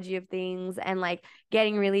psychology of things and like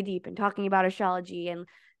getting really deep and talking about astrology and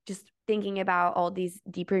just thinking about all these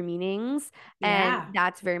deeper meanings. And Yeah.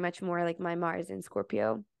 that's very much more like my Mars in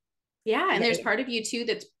Scorpio. Yeah. And there's Right. part of you too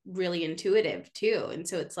that's really intuitive too. And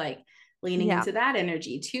so it's like leaning Yeah. into that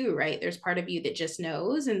energy too, right? There's part of you that just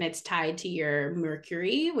knows, and it's tied to your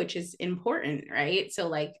Mercury, which is important, right? So,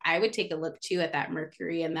 like, I would take a look too at that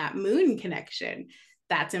Mercury and that moon connection.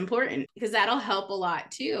 That's important because that'll help a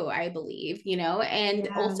lot too, I believe, and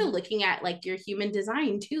Yeah. also looking at like your human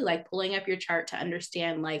design too, like pulling up your chart to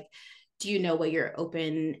understand, like, do you know what your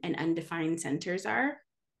open and undefined centers are?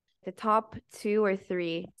 The top two or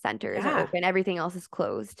three centers are Yeah. open, everything else is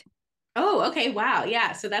closed. Oh, okay. Wow.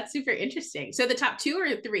 Yeah. So that's super interesting. So the top two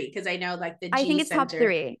or three? Because I know like the I think G it's top center,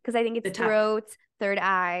 three because I think the it's top. throat, third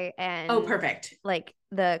eye, Oh, and perfect. like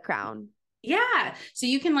the crown. Yeah. So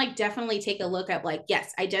you can like definitely take a look at like,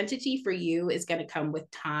 yes, identity for you is going to come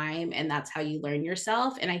with time, and that's how you learn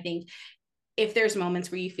yourself. And I think if there's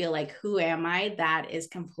moments where you feel like, who am I? That is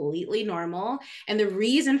completely normal. And the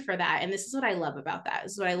reason for that, and this is what I love about that,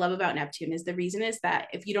 this is what I love about Neptune, is the reason is that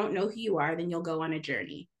if you don't know who you are, then you'll go on a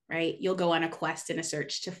journey, right? You'll go on a quest and a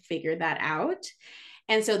search to figure that out.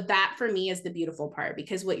 And so that for me is the beautiful part,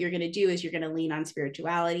 because what you're going to do is you're going to lean on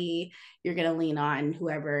spirituality, you're going to lean on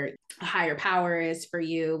whoever a higher power is for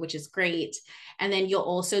you, which is great. And then you'll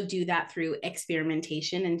also do that through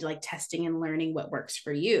experimentation and like testing and learning what works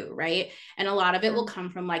for you, right? And a lot of it will come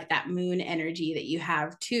from like that moon energy that you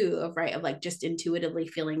have too, of right, of like just intuitively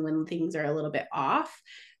feeling when things are a little bit off,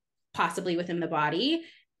 possibly within the body,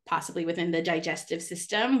 possibly within the digestive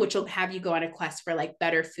system, which will have you go on a quest for like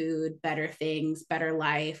better food, better things, better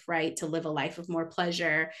life, right? To live a life of more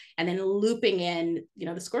pleasure, and then looping in,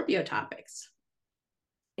 the Scorpio topics.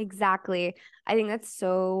 Exactly. I think that's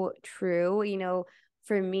so true.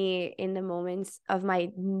 For me, in the moments of my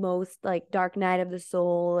most like dark night of the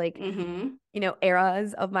soul, like, Mm-hmm.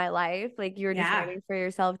 eras of my life, like you're Yeah. describing for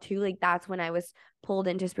yourself too, like that's when I was pulled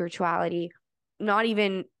into spirituality, not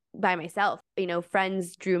even by myself.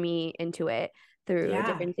 Friends drew me into it through Yeah.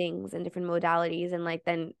 different things and different modalities, and like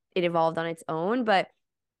then it evolved on its own. But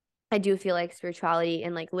I do feel like spirituality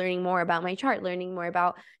and like learning more about my chart, learning more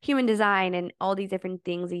about human design and all these different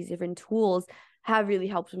things, these different tools have really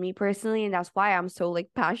helped me personally. And that's why I'm so like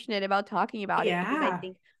passionate about talking about it, because I Yeah.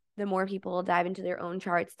 think the more people dive into their own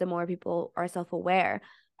charts, the more people are self-aware.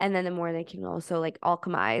 And then the more they can also like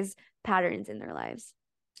alchemize patterns in their lives.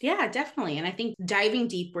 Yeah, definitely. And I think diving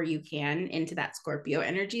deep where you can into that Scorpio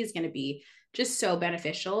energy is going to be just so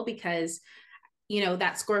beneficial, because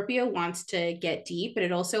that Scorpio wants to get deep, but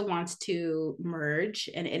it also wants to merge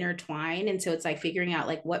and intertwine. And so it's like figuring out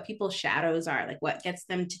like what people's shadows are, like what gets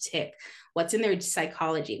them to tick, what's in their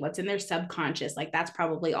psychology, what's in their subconscious. Like that's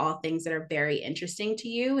probably all things that are very interesting to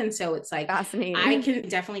you. And so it's like, I Fascinating. can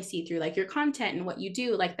definitely see through like your content and what you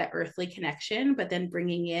do, like that earthly connection, but then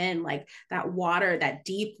bringing in like that water, that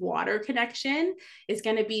deep water connection is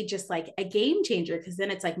going to be just like a game changer, because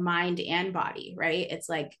then it's like mind and body, right? It's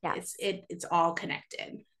like Yes. it's all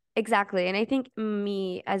connected. Exactly. And I think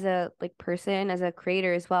me as a like person, as a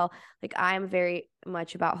creator as well, like I'm very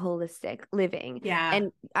much about holistic living. Yeah.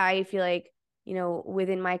 And I feel like,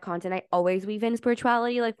 within my content, I always weave in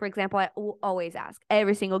spirituality. Like, for example, I will always ask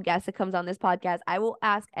every single guest that comes on this podcast, I will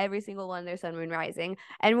ask every single one their sun, moon, rising,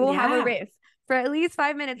 and we'll have a Yeah. riff for at least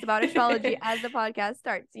 5 minutes about astrology as the podcast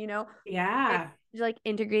starts. It's Yeah. like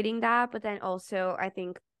integrating that. But then also, I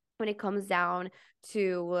think when it comes down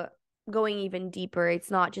to going even deeper, it's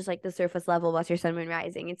not just like the surface level, what's your sun, moon,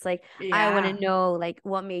 rising. It's like, I want to Yeah. know like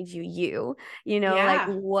what made you, like Yeah.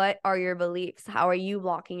 what are your beliefs? How are you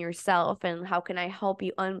blocking yourself? And how can I help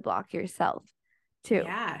you unblock yourself too?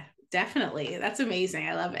 Yeah. Definitely. That's amazing.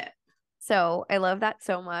 I love it. So I love that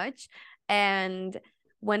so much. And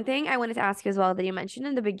one thing I wanted to ask you as well that you mentioned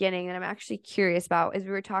in the beginning that I'm actually curious about is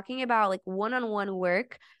we were talking about like one-on-one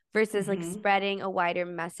work versus like Mm-hmm. spreading a wider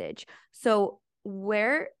message. So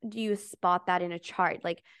where do you spot that in a chart?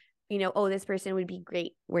 Like, oh, this person would be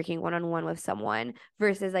great working one-on-one with someone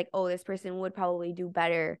versus like, oh, this person would probably do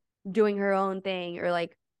better doing her own thing or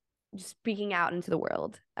like just speaking out into the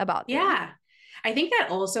world about things. Yeah. I think that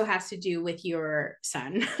also has to do with your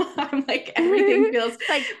sun. I'm like, everything feels,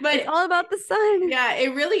 Like, it's but all about the sun. yeah,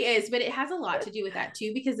 it really is. But it has a lot to do with that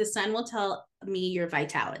too, because the sun will tell me your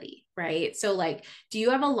vitality, right? So, like, do you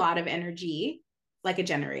have a lot of energy, like a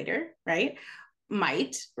generator, right?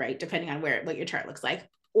 Might, right? Depending on what your chart looks like.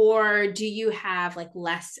 Or do you have like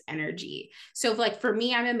less energy? So, if, like, for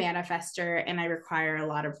me, I'm a manifester and I require a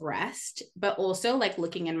lot of rest, but also like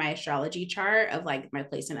looking in my astrology chart of like my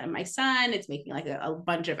placement of my sun, it's making like a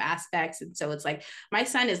bunch of aspects. And so it's like my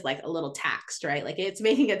sun is like a little taxed, right? Like it's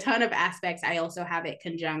making a ton of aspects. I also have it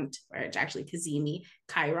conjunct, or it's actually Kazemi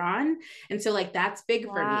Chiron. And so like that's big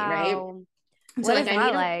for me, right? Wow. And so What is like I that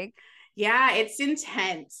need a like? yeah, it's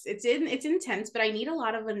intense. It's intense, but I need a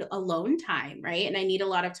lot of alone time, right? And I need a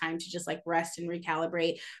lot of time to just like rest and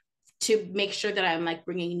recalibrate to make sure that I'm like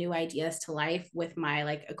bringing new ideas to life with my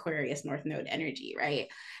like Aquarius North Node energy, right?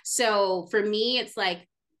 So for me, it's like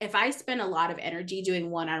if I spend a lot of energy doing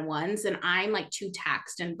one-on-ones, then I'm like too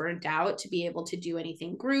taxed and burnt out to be able to do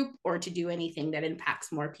anything group or to do anything that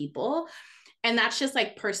impacts more people. And that's just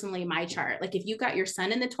like personally my chart. Like if you got your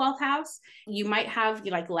sun in the 12th house, you might have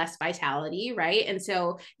like less vitality, right? And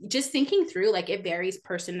so just thinking through, like it varies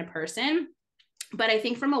person to person. But I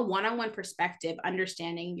think from a one-on-one perspective,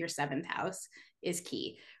 understanding your seventh house is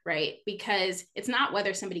key, right? Because it's not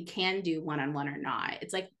whether somebody can do one-on-one or not.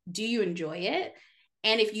 It's like, do you enjoy it?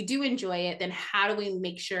 And if you do enjoy it, then how do we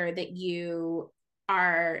make sure that you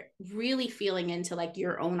are really feeling into like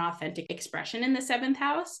your own authentic expression in the seventh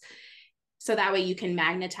house? So that way you can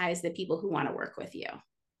magnetize the people who want to work with you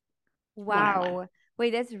one-on-one. Wow. Wait,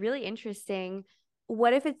 that's really interesting.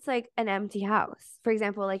 What if it's like an empty house? For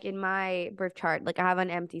example, like in my birth chart, like I have an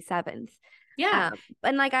empty seventh. Yeah.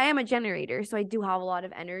 And like I am a generator, so I do have a lot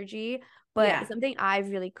of energy. But Yeah. something I've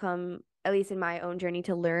really come, at least in my own journey,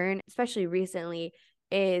 to learn, especially recently,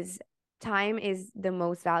 is time is the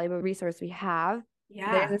most valuable resource we have.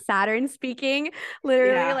 There's Yeah. a Saturn speaking,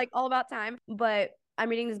 literally Yeah. like all about time. But I'm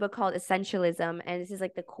reading this book called Essentialism, and this is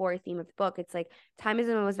like the core theme of the book. It's like time is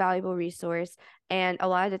the most valuable resource. And a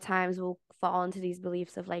lot of the times we'll fall into these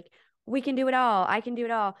beliefs of like, we can do it all, I can do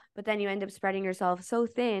it all. But then you end up spreading yourself so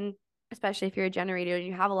thin, especially if you're a generator and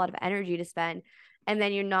you have a lot of energy to spend. And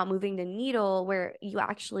then you're not moving the needle where you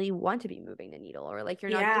actually want to be moving the needle, or like you're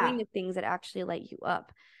not doing Yeah. the things that actually light you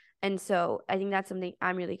up. And so I think that's something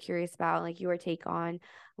I'm really curious about, like your take on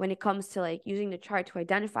when it comes to like using the chart to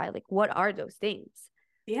identify like what are those things,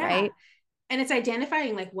 Yeah. right? And it's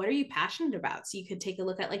identifying like what are you passionate about, so you could take a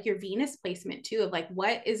look at like your Venus placement too, of like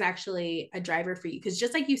what is actually a driver for you, because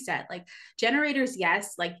just like you said, like generators,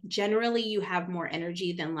 yes, like generally you have more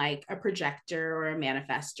energy than like a projector or a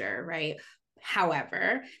manifester, right?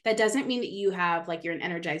 However, that doesn't mean that you have like you're an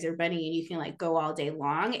energizer bunny and you can like go all day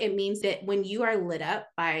long. It means that when you are lit up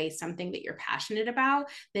by something that you're passionate about,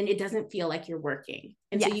 then it doesn't feel like you're working.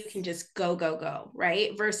 And so you can Yes. just go, go, go,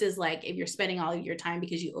 right? Versus like if you're spending all of your time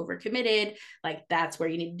because you overcommitted, like that's where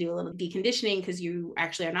you need to do a little deconditioning, because you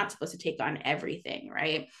actually are not supposed to take on everything,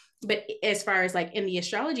 right? But as far as like in the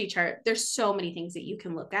astrology chart, there's so many things that you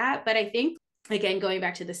can look at. But I think, again, going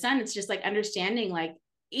back to the sun, it's just like understanding like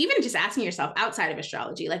even just asking yourself outside of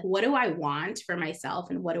astrology, like what do I want for myself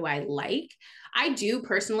and what do I like? I do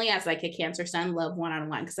personally, as like a Cancer sun, love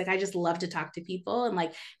one-on-one, because like I just love to talk to people and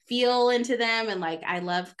like feel into them, and like I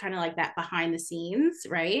love kind of like that behind the scenes,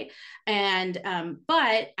 right? And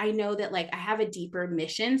but I know that like I have a deeper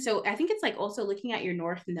mission. So I think it's like also looking at your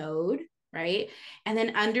North Node, right? And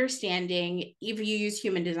then understanding, if you use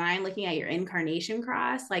human design, looking at your incarnation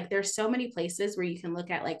cross, like there's so many places where you can look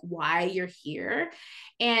at like why you're here.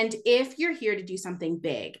 And if you're here to do something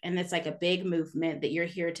big and it's like a big movement that you're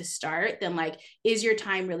here to start, then like, is your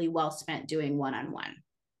time really well spent doing one-on-one?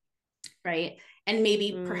 Right. And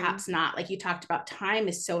maybe Mm-hmm. perhaps not. Like you talked about, time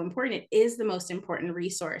is so important. It is the most important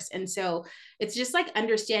resource. And so it's just like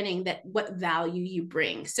understanding that what value you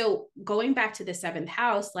bring. So going back to the seventh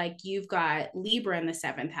house, like you've got Libra in the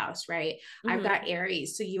seventh house, right? I've got Mm-hmm.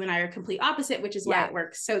 Aries. So you and I are complete opposite, which is why Yeah. it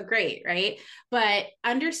works so great, right? But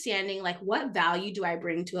understanding like what value do I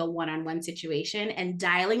bring to a one-on-one situation and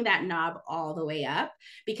dialing that knob all the way up.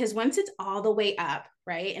 Because once it's all the way up,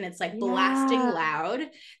 right, and it's like blasting Yeah. loud,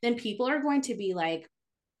 then people are going to be like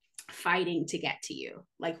fighting to get to you,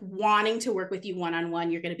 like wanting to work with you one-on-one.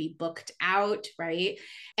 You're going to be booked out, right?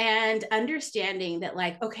 And understanding that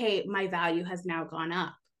like, okay, my value has now gone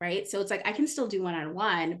up, right? So it's like I can still do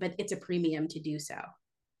one-on-one, but it's a premium to do so,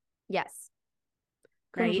 Yes.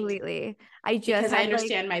 right? Completely. I just Because I had like,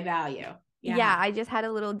 understand my value. yeah, Yeah. I just had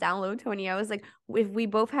a little download, Tony. I was like, if we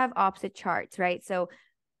both have opposite charts, right? So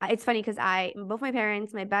it's funny because both my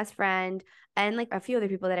parents, my best friend, and like a few other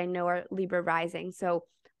people that I know are Libra rising. So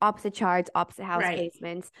opposite charts, opposite house Right.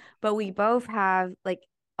 placements, but we both have like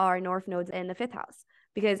our North nodes in the fifth house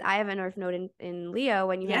because I have a North node in Leo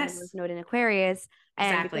and you have a North Yes, node in Aquarius.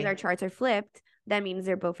 And because our exactly. charts are flipped, that means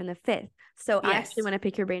they're both in the fifth. So I actually Yes. want to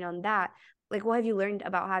pick your brain on that. Like, what have you learned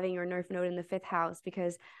about having your North node in the fifth house?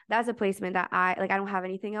 Because that's a placement that I don't have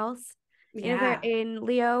anything else Yeah. in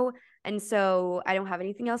Leo. And so I don't have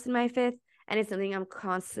anything else in my fifth. And it's something I'm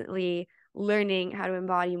constantly learning how to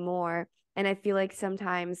embody more. And I feel like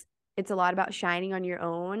sometimes it's a lot about shining on your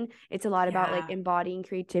own. It's a lot about like Yeah. embodying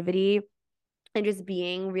creativity and just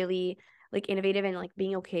being really like innovative and like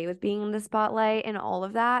being okay with being in the spotlight and all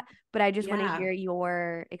of that. But I just want to Yeah. hear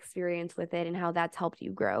your experience with it and how that's helped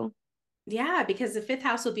you grow. Yeah, because the fifth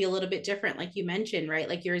house will be a little bit different, like you mentioned, right?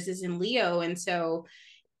 Like yours is in Leo. And so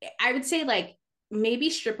I would say, like, maybe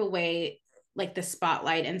strip away like the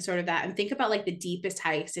spotlight and sort of that and think about like the deepest,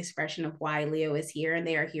 highest expression of why Leo is here, and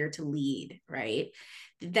they are here to lead, right?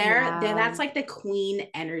 Yeah. That's like the queen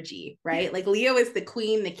energy, right? Like Leo is the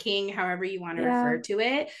queen, the king, however you want to Yeah. refer to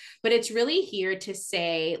it. But it's really here to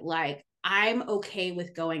say, like, I'm okay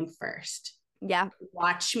with going first. Yeah.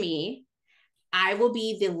 Watch me. I will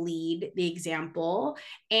be the lead, the example.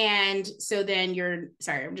 And so then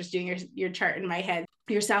sorry, I'm just doing your chart in my head.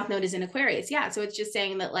 Your South Node is in Aquarius. Yeah. So it's just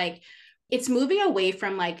saying that, like, it's moving away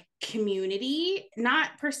from like community,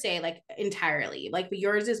 not per se like entirely. Like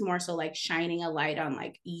yours is more so like shining a light on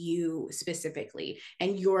like you specifically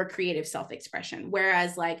and your creative self-expression.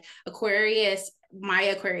 Whereas like my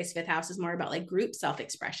Aquarius fifth house is more about like group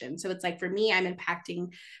self-expression. So it's like for me, I'm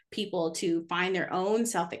impacting people to find their own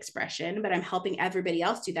self-expression, but I'm helping everybody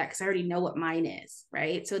else do that because I already know what mine is,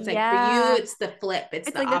 right? So it's like for you, Yeah. it's the flip, it's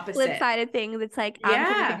It's the like the flip opposite. side of things. It's like I'm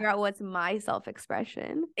trying to Yeah, figure out what's my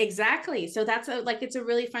self-expression. exactly. So that's like it's a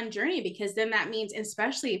really fun journey, because then that means,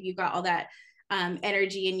 especially if you've got all that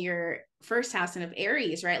energy in your first house and of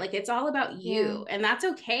Aries, right? Like it's all about Yeah. you, and that's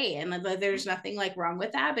okay. And like, there's nothing like wrong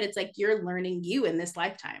with that, but it's like you're learning you in this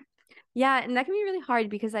lifetime. Yeah, and that can be really hard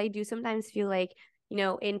because I do sometimes feel like,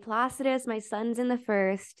 in Placidus, my sun's in the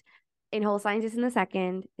first, in whole signs is in the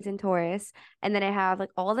second, it's in Taurus, and then I have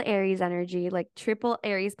like all the Aries energy, like triple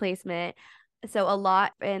Aries placement. So a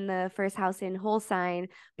lot in the first house in whole sign,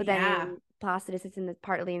 but then Yeah. in Placidus, it's in the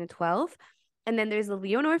partly in the 12th. And then there's the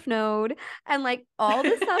Leo North Node and like all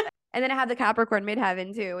this stuff. And then I have the Capricorn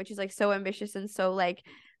midheaven too, which is like so ambitious and so like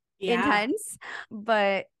Yeah. intense.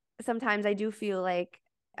 But sometimes I do feel like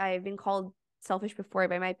I've been called selfish before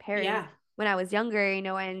by my parents Yeah. when I was younger,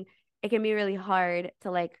 and it can be really hard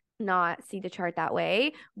to like not see the chart that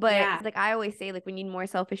way. But Yeah. like I always say, like we need more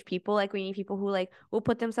selfish people. Like we need people who like will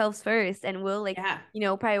put themselves first and will like, Yeah.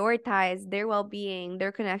 prioritize their well-being,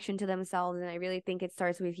 their connection to themselves. And I really think it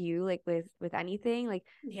starts with you, like with anything. Like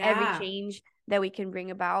every Yeah. change that we can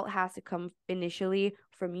bring about has to come initially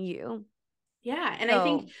from you. Yeah. And I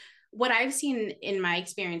think So what I've seen in my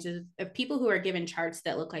experience is of people who are given charts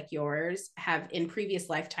that look like yours have in previous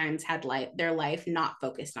lifetimes had their life not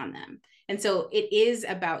focused on them. And so it is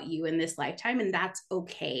about you in this lifetime, and that's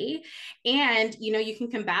okay. And you can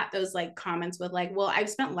combat those like comments with like, well, I've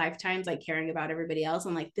spent lifetimes like caring about everybody else.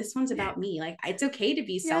 And like, this one's about me. Like, it's okay to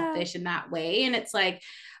be yeah. selfish in that way. And it's like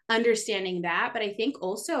understanding that. But I think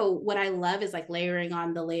also what I love is like layering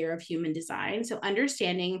on the layer of human design. So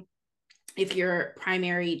understanding if your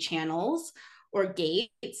primary channels or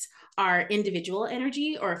gates are individual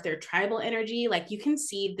energy or if they're tribal energy, like you can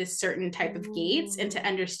see this certain type of gates and to Ooh.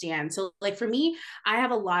 understand. So like for me, I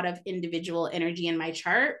have a lot of individual energy in my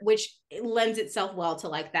chart, which lends itself well to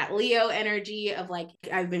like that Leo energy of like,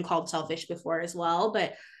 I've been called selfish before as well,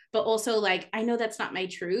 but also like I know that's not my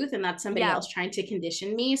truth and that's somebody Yeah. else trying to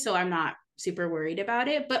condition me, so I'm not super worried about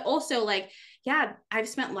it. But also like, yeah, I've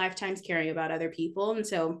spent lifetimes caring about other people, and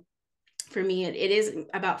so for me it is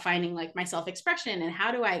about finding like my self-expression and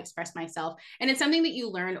how do I express myself, and it's something that you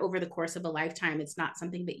learn over the course of a lifetime. It's not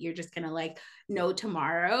something that you're just gonna like know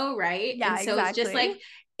tomorrow, right? Yeah, And so it's just exactly. like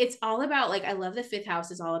it's all about like I love the fifth house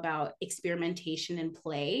is all about experimentation and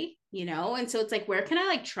play, and so it's like where can I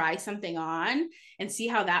like try something on and see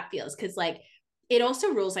how that feels, because like it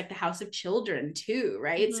also rules like the house of children too,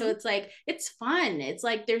 right? So Hmm. it's like it's fun, it's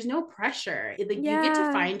like there's no pressure, like you get to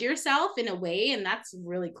Yeah. find yourself in a way, and that's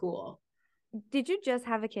really cool. Did you just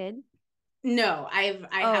have a kid? No, I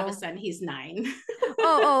have a Oh. son. He's 9.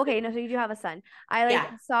 Okay. No, so you do have a son. I like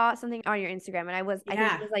Yeah. saw something on your Instagram and I think it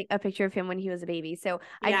Yeah. was like a picture of him when he was a baby. So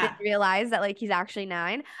I didn't Yeah. realize that like he's actually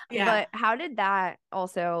 9. Yeah. But how did that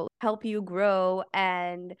also help you grow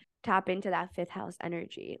and tap into that fifth house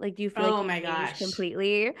energy? Like, do you feel like Oh you my changed gosh.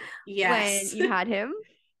 completely when Yes. you had him?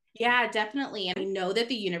 Yeah, definitely. And I know that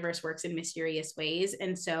the universe works in mysterious ways.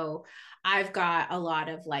 And so I've got a lot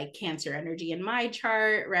of like Cancer energy in my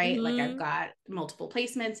chart, right? Like I've Mm-hmm. got multiple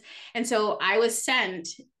placements. And so I was sent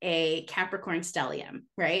a Capricorn stellium,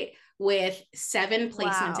 right? With 7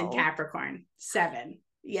 placements in Wow. Capricorn. 7.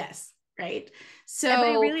 Yes. Right. But it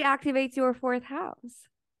So really activates your fourth house.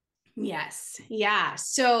 yes. Yeah.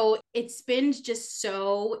 So it's been just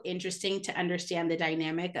so interesting to understand the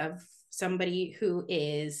dynamic of somebody who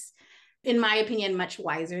is, in my opinion, much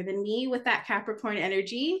wiser than me with that Capricorn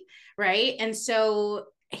energy. Right. And so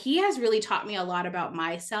he has really taught me a lot about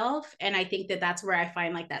myself. And I think that that's where I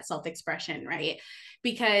find like that self expression. Right.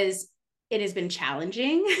 Because it has been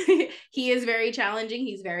challenging. He is very challenging.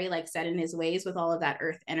 He's very like set in his ways with all of that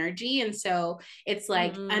earth energy. And so it's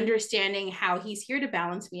like Mm-hmm. understanding how he's here to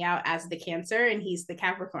balance me out as the Cancer and he's the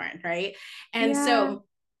Capricorn, right? And Yeah. so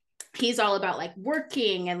he's all about like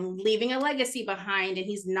working and leaving a legacy behind, and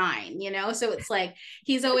he's 9, so it's like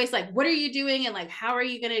he's always like, what are you doing, and like how are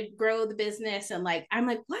you going to grow the business, and like I'm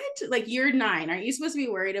like, what, like you're 9, aren't you supposed to be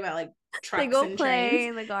worried about like They trucks go and trains? play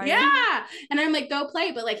in the garden. Yeah. And I'm like, go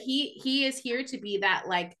play, but like he is here to be that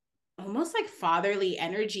like almost like fatherly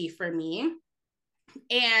energy for me.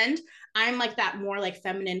 And I'm like that more like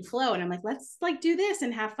feminine flow, and I'm like, let's like do this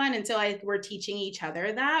and have fun. And so we're teaching each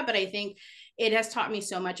other that. But I think it has taught me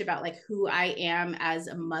so much about like who I am as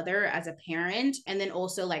a mother, as a parent, and then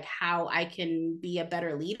also like how I can be a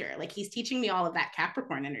better leader. Like he's teaching me all of that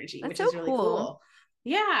Capricorn energy, That's which so is really cool. cool.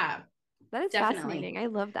 Yeah, That is definitely. fascinating. I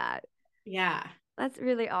love that. Yeah. That's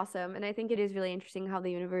really awesome. And I think it is really interesting how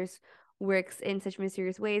the universe works in such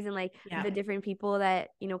mysterious ways, and like Yeah. the different people that,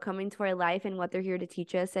 come into our life and what they're here to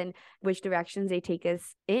teach us and which directions they take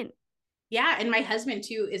us in. Yeah. And my husband,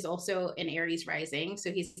 too, is also an Aries rising.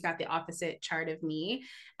 So he's got the opposite chart of me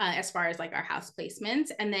as far as like our house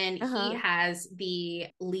placements. And then he Uh-huh. has the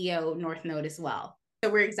Leo North Node as well. So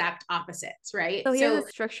we're exact opposites, right? So he has a So,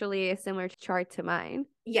 structurally a similar chart to mine.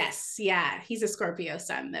 yes. Yeah. He's a Scorpio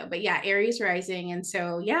sun, though. But yeah, Aries rising. And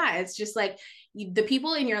so, yeah, it's just like the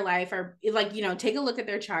people in your life are like, take a look at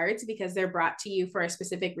their charts because they're brought to you for a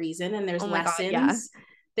specific reason. And there's Oh my God, yeah. lessons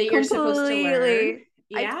that you're supposed to learn. Completely.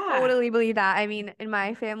 I Yeah. totally believe that. I mean, in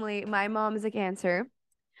my family, my mom is a Cancer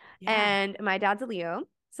Yeah. and my dad's a Leo.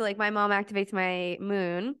 So like my mom activates my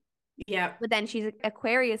moon. Yep. But then she's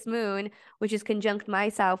Aquarius moon, which is conjunct my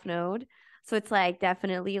south node. So it's like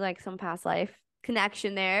definitely like some past life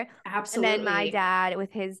connection there. And then my Absolutely. dad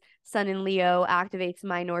with his sun in Leo activates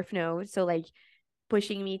my north node. So like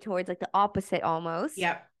pushing me towards like the opposite almost.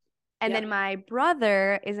 Yep. And then Yep. my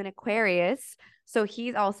brother is an Aquarius. So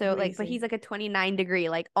he's also like, but he's Amazing. like a 29-degree,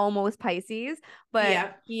 like almost Pisces, but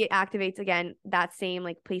Yep. he activates again that same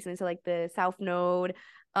like placement. So like the South Node,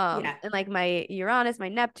 Yeah. and like my Uranus, my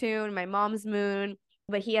Neptune, my mom's moon,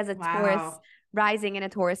 but he has a Taurus Wow. rising and a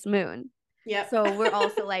Taurus moon. Yep. So we're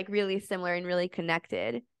also like really similar and really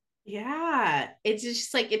connected. Yeah. It's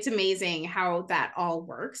just like, it's amazing how that all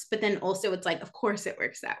works. But then also, it's like, of course, it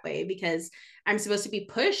works that way because I'm supposed to be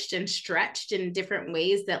pushed and stretched in different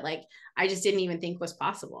ways that, like, I just didn't even think was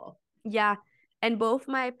possible. Yeah. And both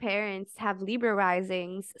my parents have Libra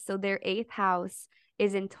risings. So their eighth house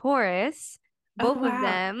is in Taurus, Oh, both of wow.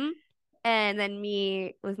 them. And then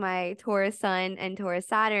me with my Taurus sun and Taurus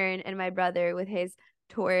Saturn, and my brother with his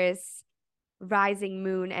Taurus rising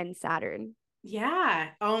moon and Saturn. Yeah.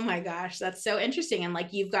 Oh my gosh. That's so interesting. And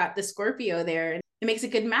like you've got the Scorpio there, and it makes a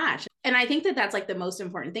good match. And I think that that's like the most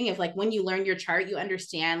important thing. If like when you learn your chart, you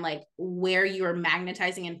understand like where you're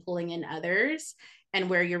magnetizing and pulling in others and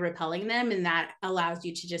where you're repelling them. And that allows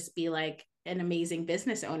you to just be like an amazing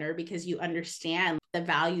business owner because you understand the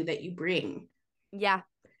value that you bring. Yeah,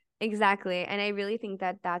 exactly. And I really think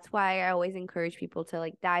that that's why I always encourage people to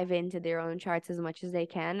like dive into their own charts as much as they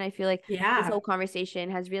can. I feel like this Yeah. whole conversation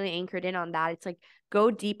has really anchored in on that. It's like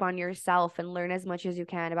go deep on yourself and learn as much as you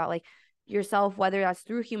can about like yourself, whether that's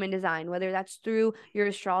through human design, whether that's through your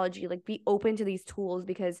astrology. Like be open to these tools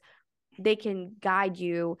because they can guide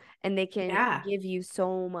you and they can Yeah. give you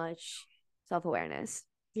so much self-awareness.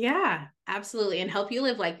 Yeah, absolutely. And help you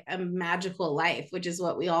live like a magical life, which is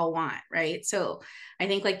what we all want, right? So I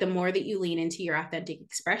think like the more that you lean into your authentic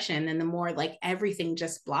expression, then the more like everything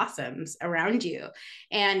just blossoms around you.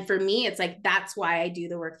 And for me, it's like that's why I do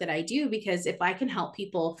the work that I do, because if I can help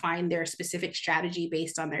people find their specific strategy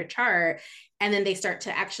based on their chart, and then they start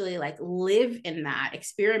to actually like live in that,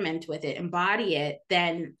 experiment with it, embody it,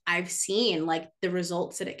 then I've seen like the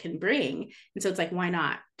results that it can bring. And so it's like, why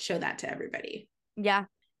not show that to everybody? Yeah,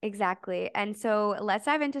 exactly. And so let's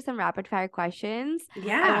dive into some rapid fire questions.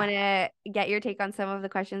 I want Yeah. to get your take on some of the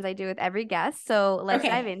questions I do with every guest. So let's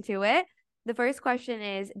dive Okay. into it. The first question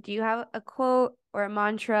is, do you have a quote or a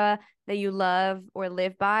mantra that you love or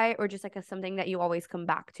live by, or just like something that you always come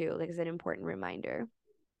back to, like as an important reminder?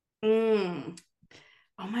 Mm.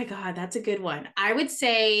 Oh my God, that's a good one. I would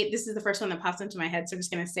say this is the first one that pops into my head. So I'm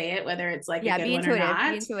just going to say it, whether it's like a Yeah, good be one or intuitive. Be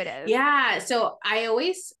not. intuitive. Yeah. So I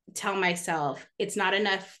always tell myself it's not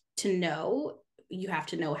enough to know, you have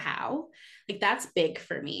to know how. Like that's big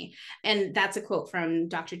for me. And that's a quote from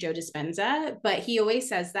Dr. Joe Dispenza, but he always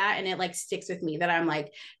says that. And it like sticks with me that I'm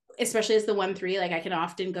like, especially as the 1-3, like I can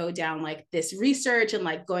often go down like this research and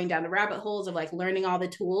like going down the rabbit holes of like learning all the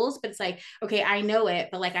tools, but it's like, okay, I know it,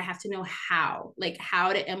 but like I have to know how, like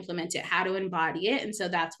how to implement it, how to embody it. And so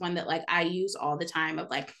that's one that like I use all the time of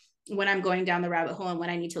like when I'm going down the rabbit hole and when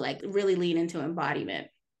I need to like really lean into embodiment.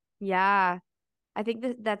 Yeah. I think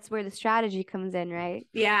that's where the strategy comes in, right?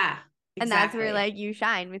 Yeah, And that's where exactly. like you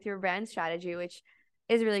shine with your brand strategy, which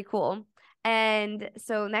is really cool. And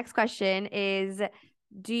so next question is,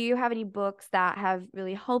 do you have any books that have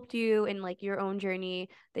really helped you in like your own journey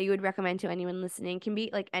that you would recommend to anyone listening? Can be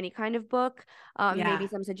like any kind of book, maybe Yeah.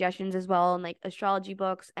 some suggestions as well, and like astrology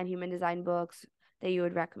books and human design books that you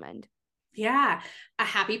would recommend. Yeah. A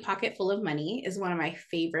Happy Pocket Full of Money is one of my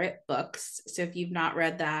favorite books. So if you've not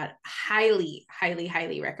read that, highly, highly,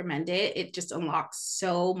 highly recommend it. It just unlocks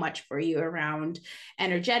so much for you around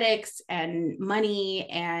energetics and money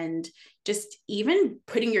and just even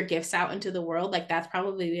putting your gifts out into the world. Like that's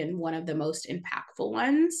probably been one of the most impactful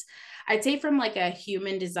ones. I'd say from like a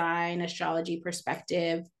human design astrology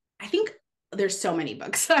perspective, I think there's so many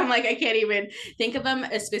books. I'm like, I can't even think of them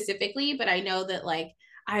specifically, but I know that like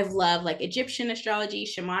I've loved like Egyptian astrology,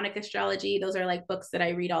 shamanic astrology. Those are like books that I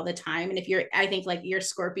read all the time. And if you're, I think like your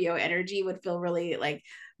Scorpio energy would feel really like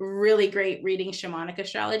really great reading shamanic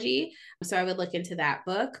astrology. So I would look into that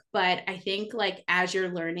book. But I think like as you're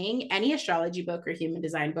learning, any astrology book or human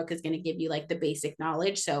design book is going to give you like the basic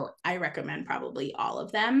knowledge. So I recommend probably all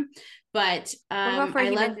of them. But What about for I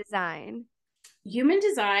human love design? human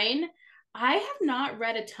design. I have not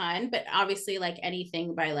read a ton, but obviously, like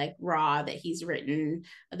anything by like Raw that he's written,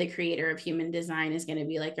 the creator of human design is going to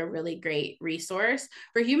be like a really great resource.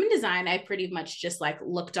 For human design, I pretty much just like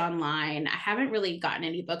looked online. I haven't really gotten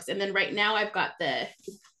any books. And then right now, I've got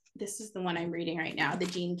this is the one I'm reading right now, the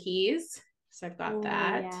Gene Keys. So I've got Oh,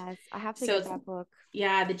 that. yes. I have to So get it's, that book.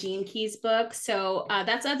 yeah, the Gene Keys book. So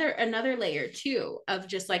that's another layer too of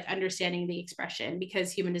just like understanding the expression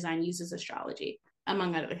because human design uses astrology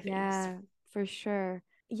among other things. Yeah, for sure.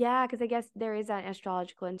 Yeah, because I guess there is that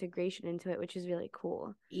astrological integration into it, which is really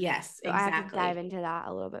cool. Yes, So I have to dive exactly. into that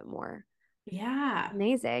a little bit more. Yeah.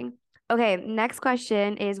 Amazing. Okay, next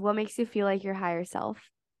question is, what makes you feel like your higher self?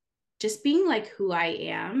 Just being like who I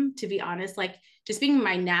am, to be honest, like just being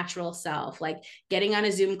my natural self, like getting on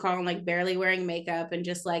a Zoom call and like barely wearing makeup and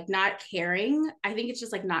just like not caring. I think it's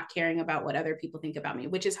just like not caring about what other people think about me,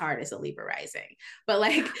 which is hard as a Libra rising. But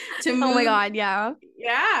like to Oh my move, God, yeah.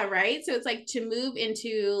 yeah, right. So it's like to move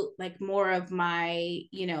into like more of my,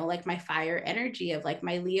 like my fire energy of like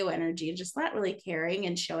my Leo energy and just not really caring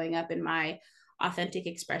and showing up in my authentic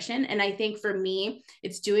expression. And I think for me,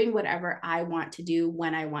 it's doing whatever I want to do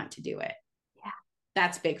when I want to do it. Yeah.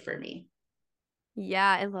 That's big for me.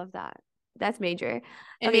 Yeah, I love that. That's major.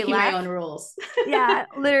 And Okay, making my last. own rules. Yeah,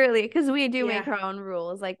 literally, because we do make Yeah. our own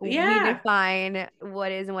rules. Like we Yeah. define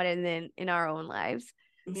what is and what isn't in our own lives.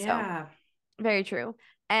 So Yeah. very true.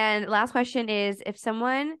 And last question is, if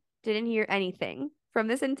someone didn't hear anything from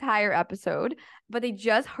this entire episode, but they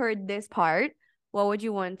just heard this part, what would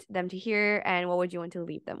you want them to hear and what would you want to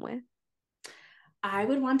leave them with? I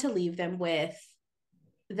would want to leave them with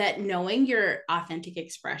that knowing your authentic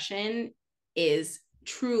expression is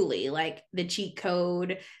truly like the cheat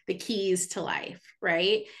code, the keys to life,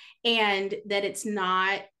 right? And that it's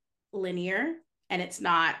not linear and it's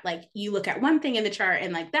not like you look at one thing in the chart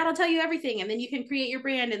and like that'll tell you everything and then you can create your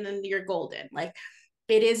brand and then you're golden. Like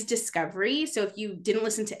it is discovery. So if you didn't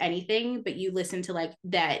listen to anything, but you listen to like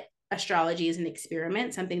that astrology is an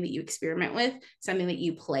experiment, something that you experiment with, something that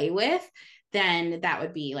you play with, then that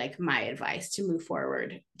would be like my advice to move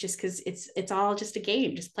forward just because it's all just a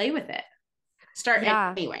game. Just play with it. Start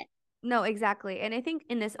Yeah. anyway. No, exactly. And I think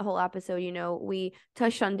in this whole episode, we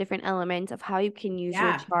touched on different elements of how you can use your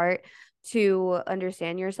Yeah. chart to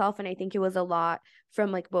understand yourself. And I think it was a lot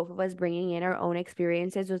from like both of us bringing in our own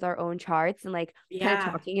experiences with our own charts and like kind of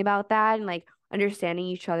Yeah. talking about that and like understanding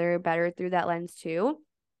each other better through that lens too.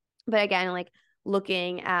 But again, like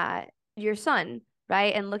looking at your sun,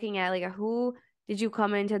 right? And looking at like who did you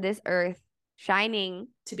come into this earth shining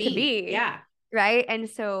To to be. be, Yeah. right? And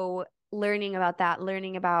so learning about that,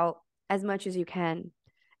 learning about as much as you can.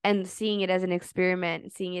 and seeing it as an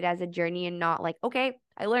experiment, seeing it as a journey, and not like, okay,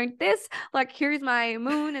 I learned this, like here's my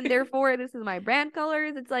moon and therefore this is my brand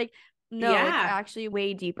colors. It's like, no, it's Yeah. actually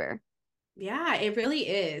way deeper. Yeah, it really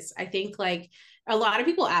is. I think like a lot of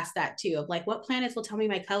people ask that too, of like, what planets will tell me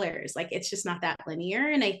my colors? Like, it's just not that linear.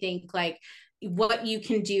 And I think like what you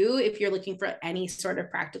can do if you're looking for any sort of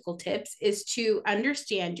practical tips is to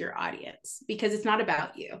understand your audience, because it's not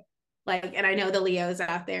about you. Like, and I know the Leos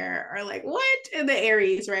out there are like, what? And the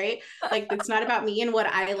Aries, right? Like, it's not about me and what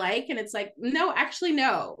I like. And it's like, no, actually,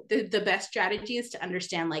 no. The best strategy is to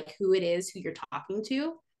understand like who it is, who you're talking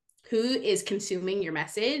to, who is consuming your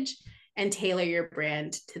message, and tailor your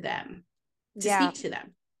brand to them, to speak to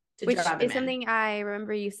them, to Which draw them is in. something I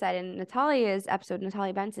remember you said in Natalia's episode,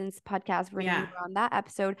 Natalia Benson's podcast, when you were on that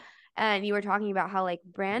episode. And you were talking about how like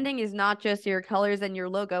branding is not just your colors and your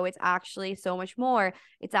logo. It's actually so much more.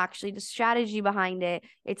 It's actually the strategy behind it.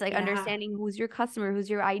 It's like understanding who's your customer, who's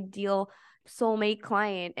your ideal soulmate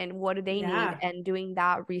client, and what do they need, and doing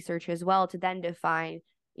that research as well to then define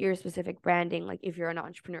your specific branding, like if you're an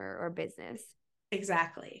entrepreneur or business.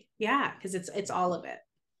 Exactly. Yeah, because it's all of it.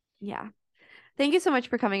 Yeah. Thank you so much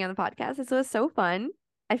for coming on the podcast. This was so fun.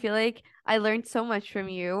 I feel like I learned so much from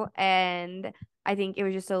you, and I think it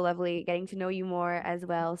was just so lovely getting to know you more as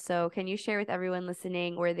well. So can you share with everyone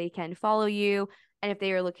listening where they can follow you, and if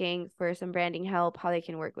they are looking for some branding help, how they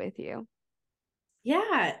can work with you?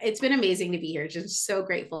 Yeah, it's been amazing to be here. Just so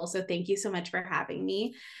grateful. So thank you so much for having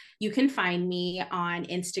me. You can find me on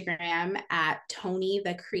Instagram at Tonie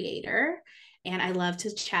the Creator. And I love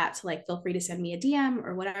to chat. So like, feel free to send me a DM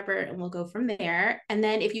or whatever, and we'll go from there. And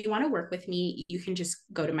then if you want to work with me, you can just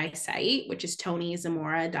go to my site, which is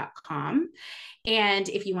toniezamora.com. And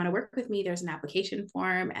if you want to work with me, there's an application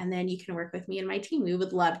form, and then you can work with me and my team. We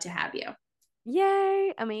would love to have you.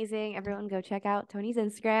 Yay! Amazing. Everyone go check out Tonie's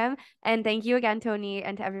Instagram. And thank you again, Tonie,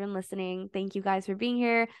 and to everyone listening. Thank you guys for being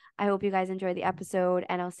here. I hope you guys enjoyed the episode,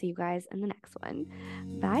 and I'll see you guys in the next one.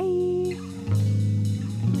 Bye.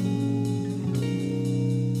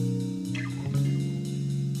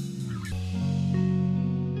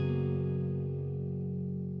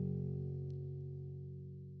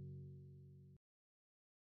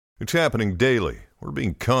 It's happening daily. We're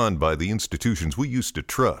being conned by the institutions we used to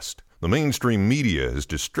trust. The mainstream media is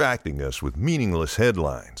distracting us with meaningless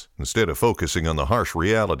headlines instead of focusing on the harsh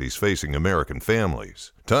realities facing American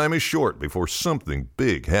families. Time is short before something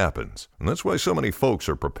big happens, and that's why so many folks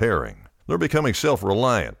are preparing. They're becoming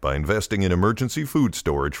self-reliant by investing in emergency food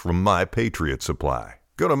storage from My Patriot Supply.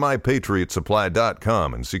 Go to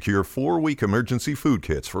MyPatriotSupply.com and secure 4-week emergency food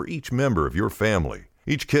kits for each member of your family.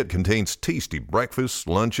 Each kit contains tasty breakfasts,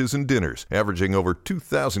 lunches, and dinners, averaging over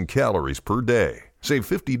 2,000 calories per day. Save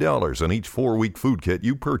 $50 on each 4-week food kit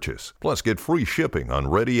you purchase. Plus, get free shipping on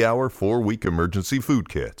Ready Hour 4-week emergency food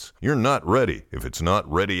kits. You're not ready if it's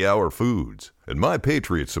not Ready Hour foods. At My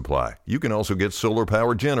Patriot Supply, you can also get solar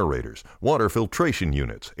power generators, water filtration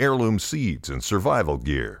units, heirloom seeds, and survival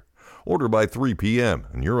gear. Order by 3 p.m.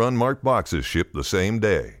 and your unmarked boxes ship the same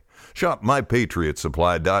day. Shop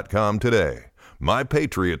MyPatriotSupply.com today.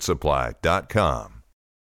 MyPatriotSupply.com.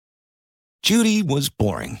 Judy was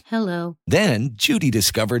boring. Hello. Then Judy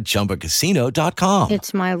discovered ChumbaCasino.com.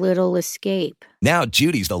 It's my little escape. Now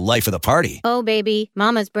Judy's the life of the party. Oh, baby,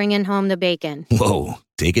 mama's bringing home the bacon. Whoa,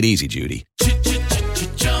 take it easy, Judy.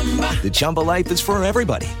 The Chumba life is for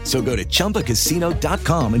everybody. So go to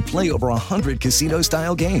ChumbaCasino.com and play over 100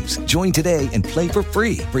 casino-style games. Join today and play for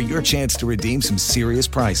free for your chance to redeem some serious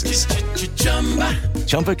prizes.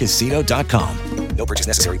 ChumbaCasino.com. No purchase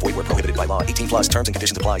necessary. Void where prohibited by law. 18+ terms and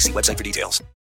conditions apply. See website for details.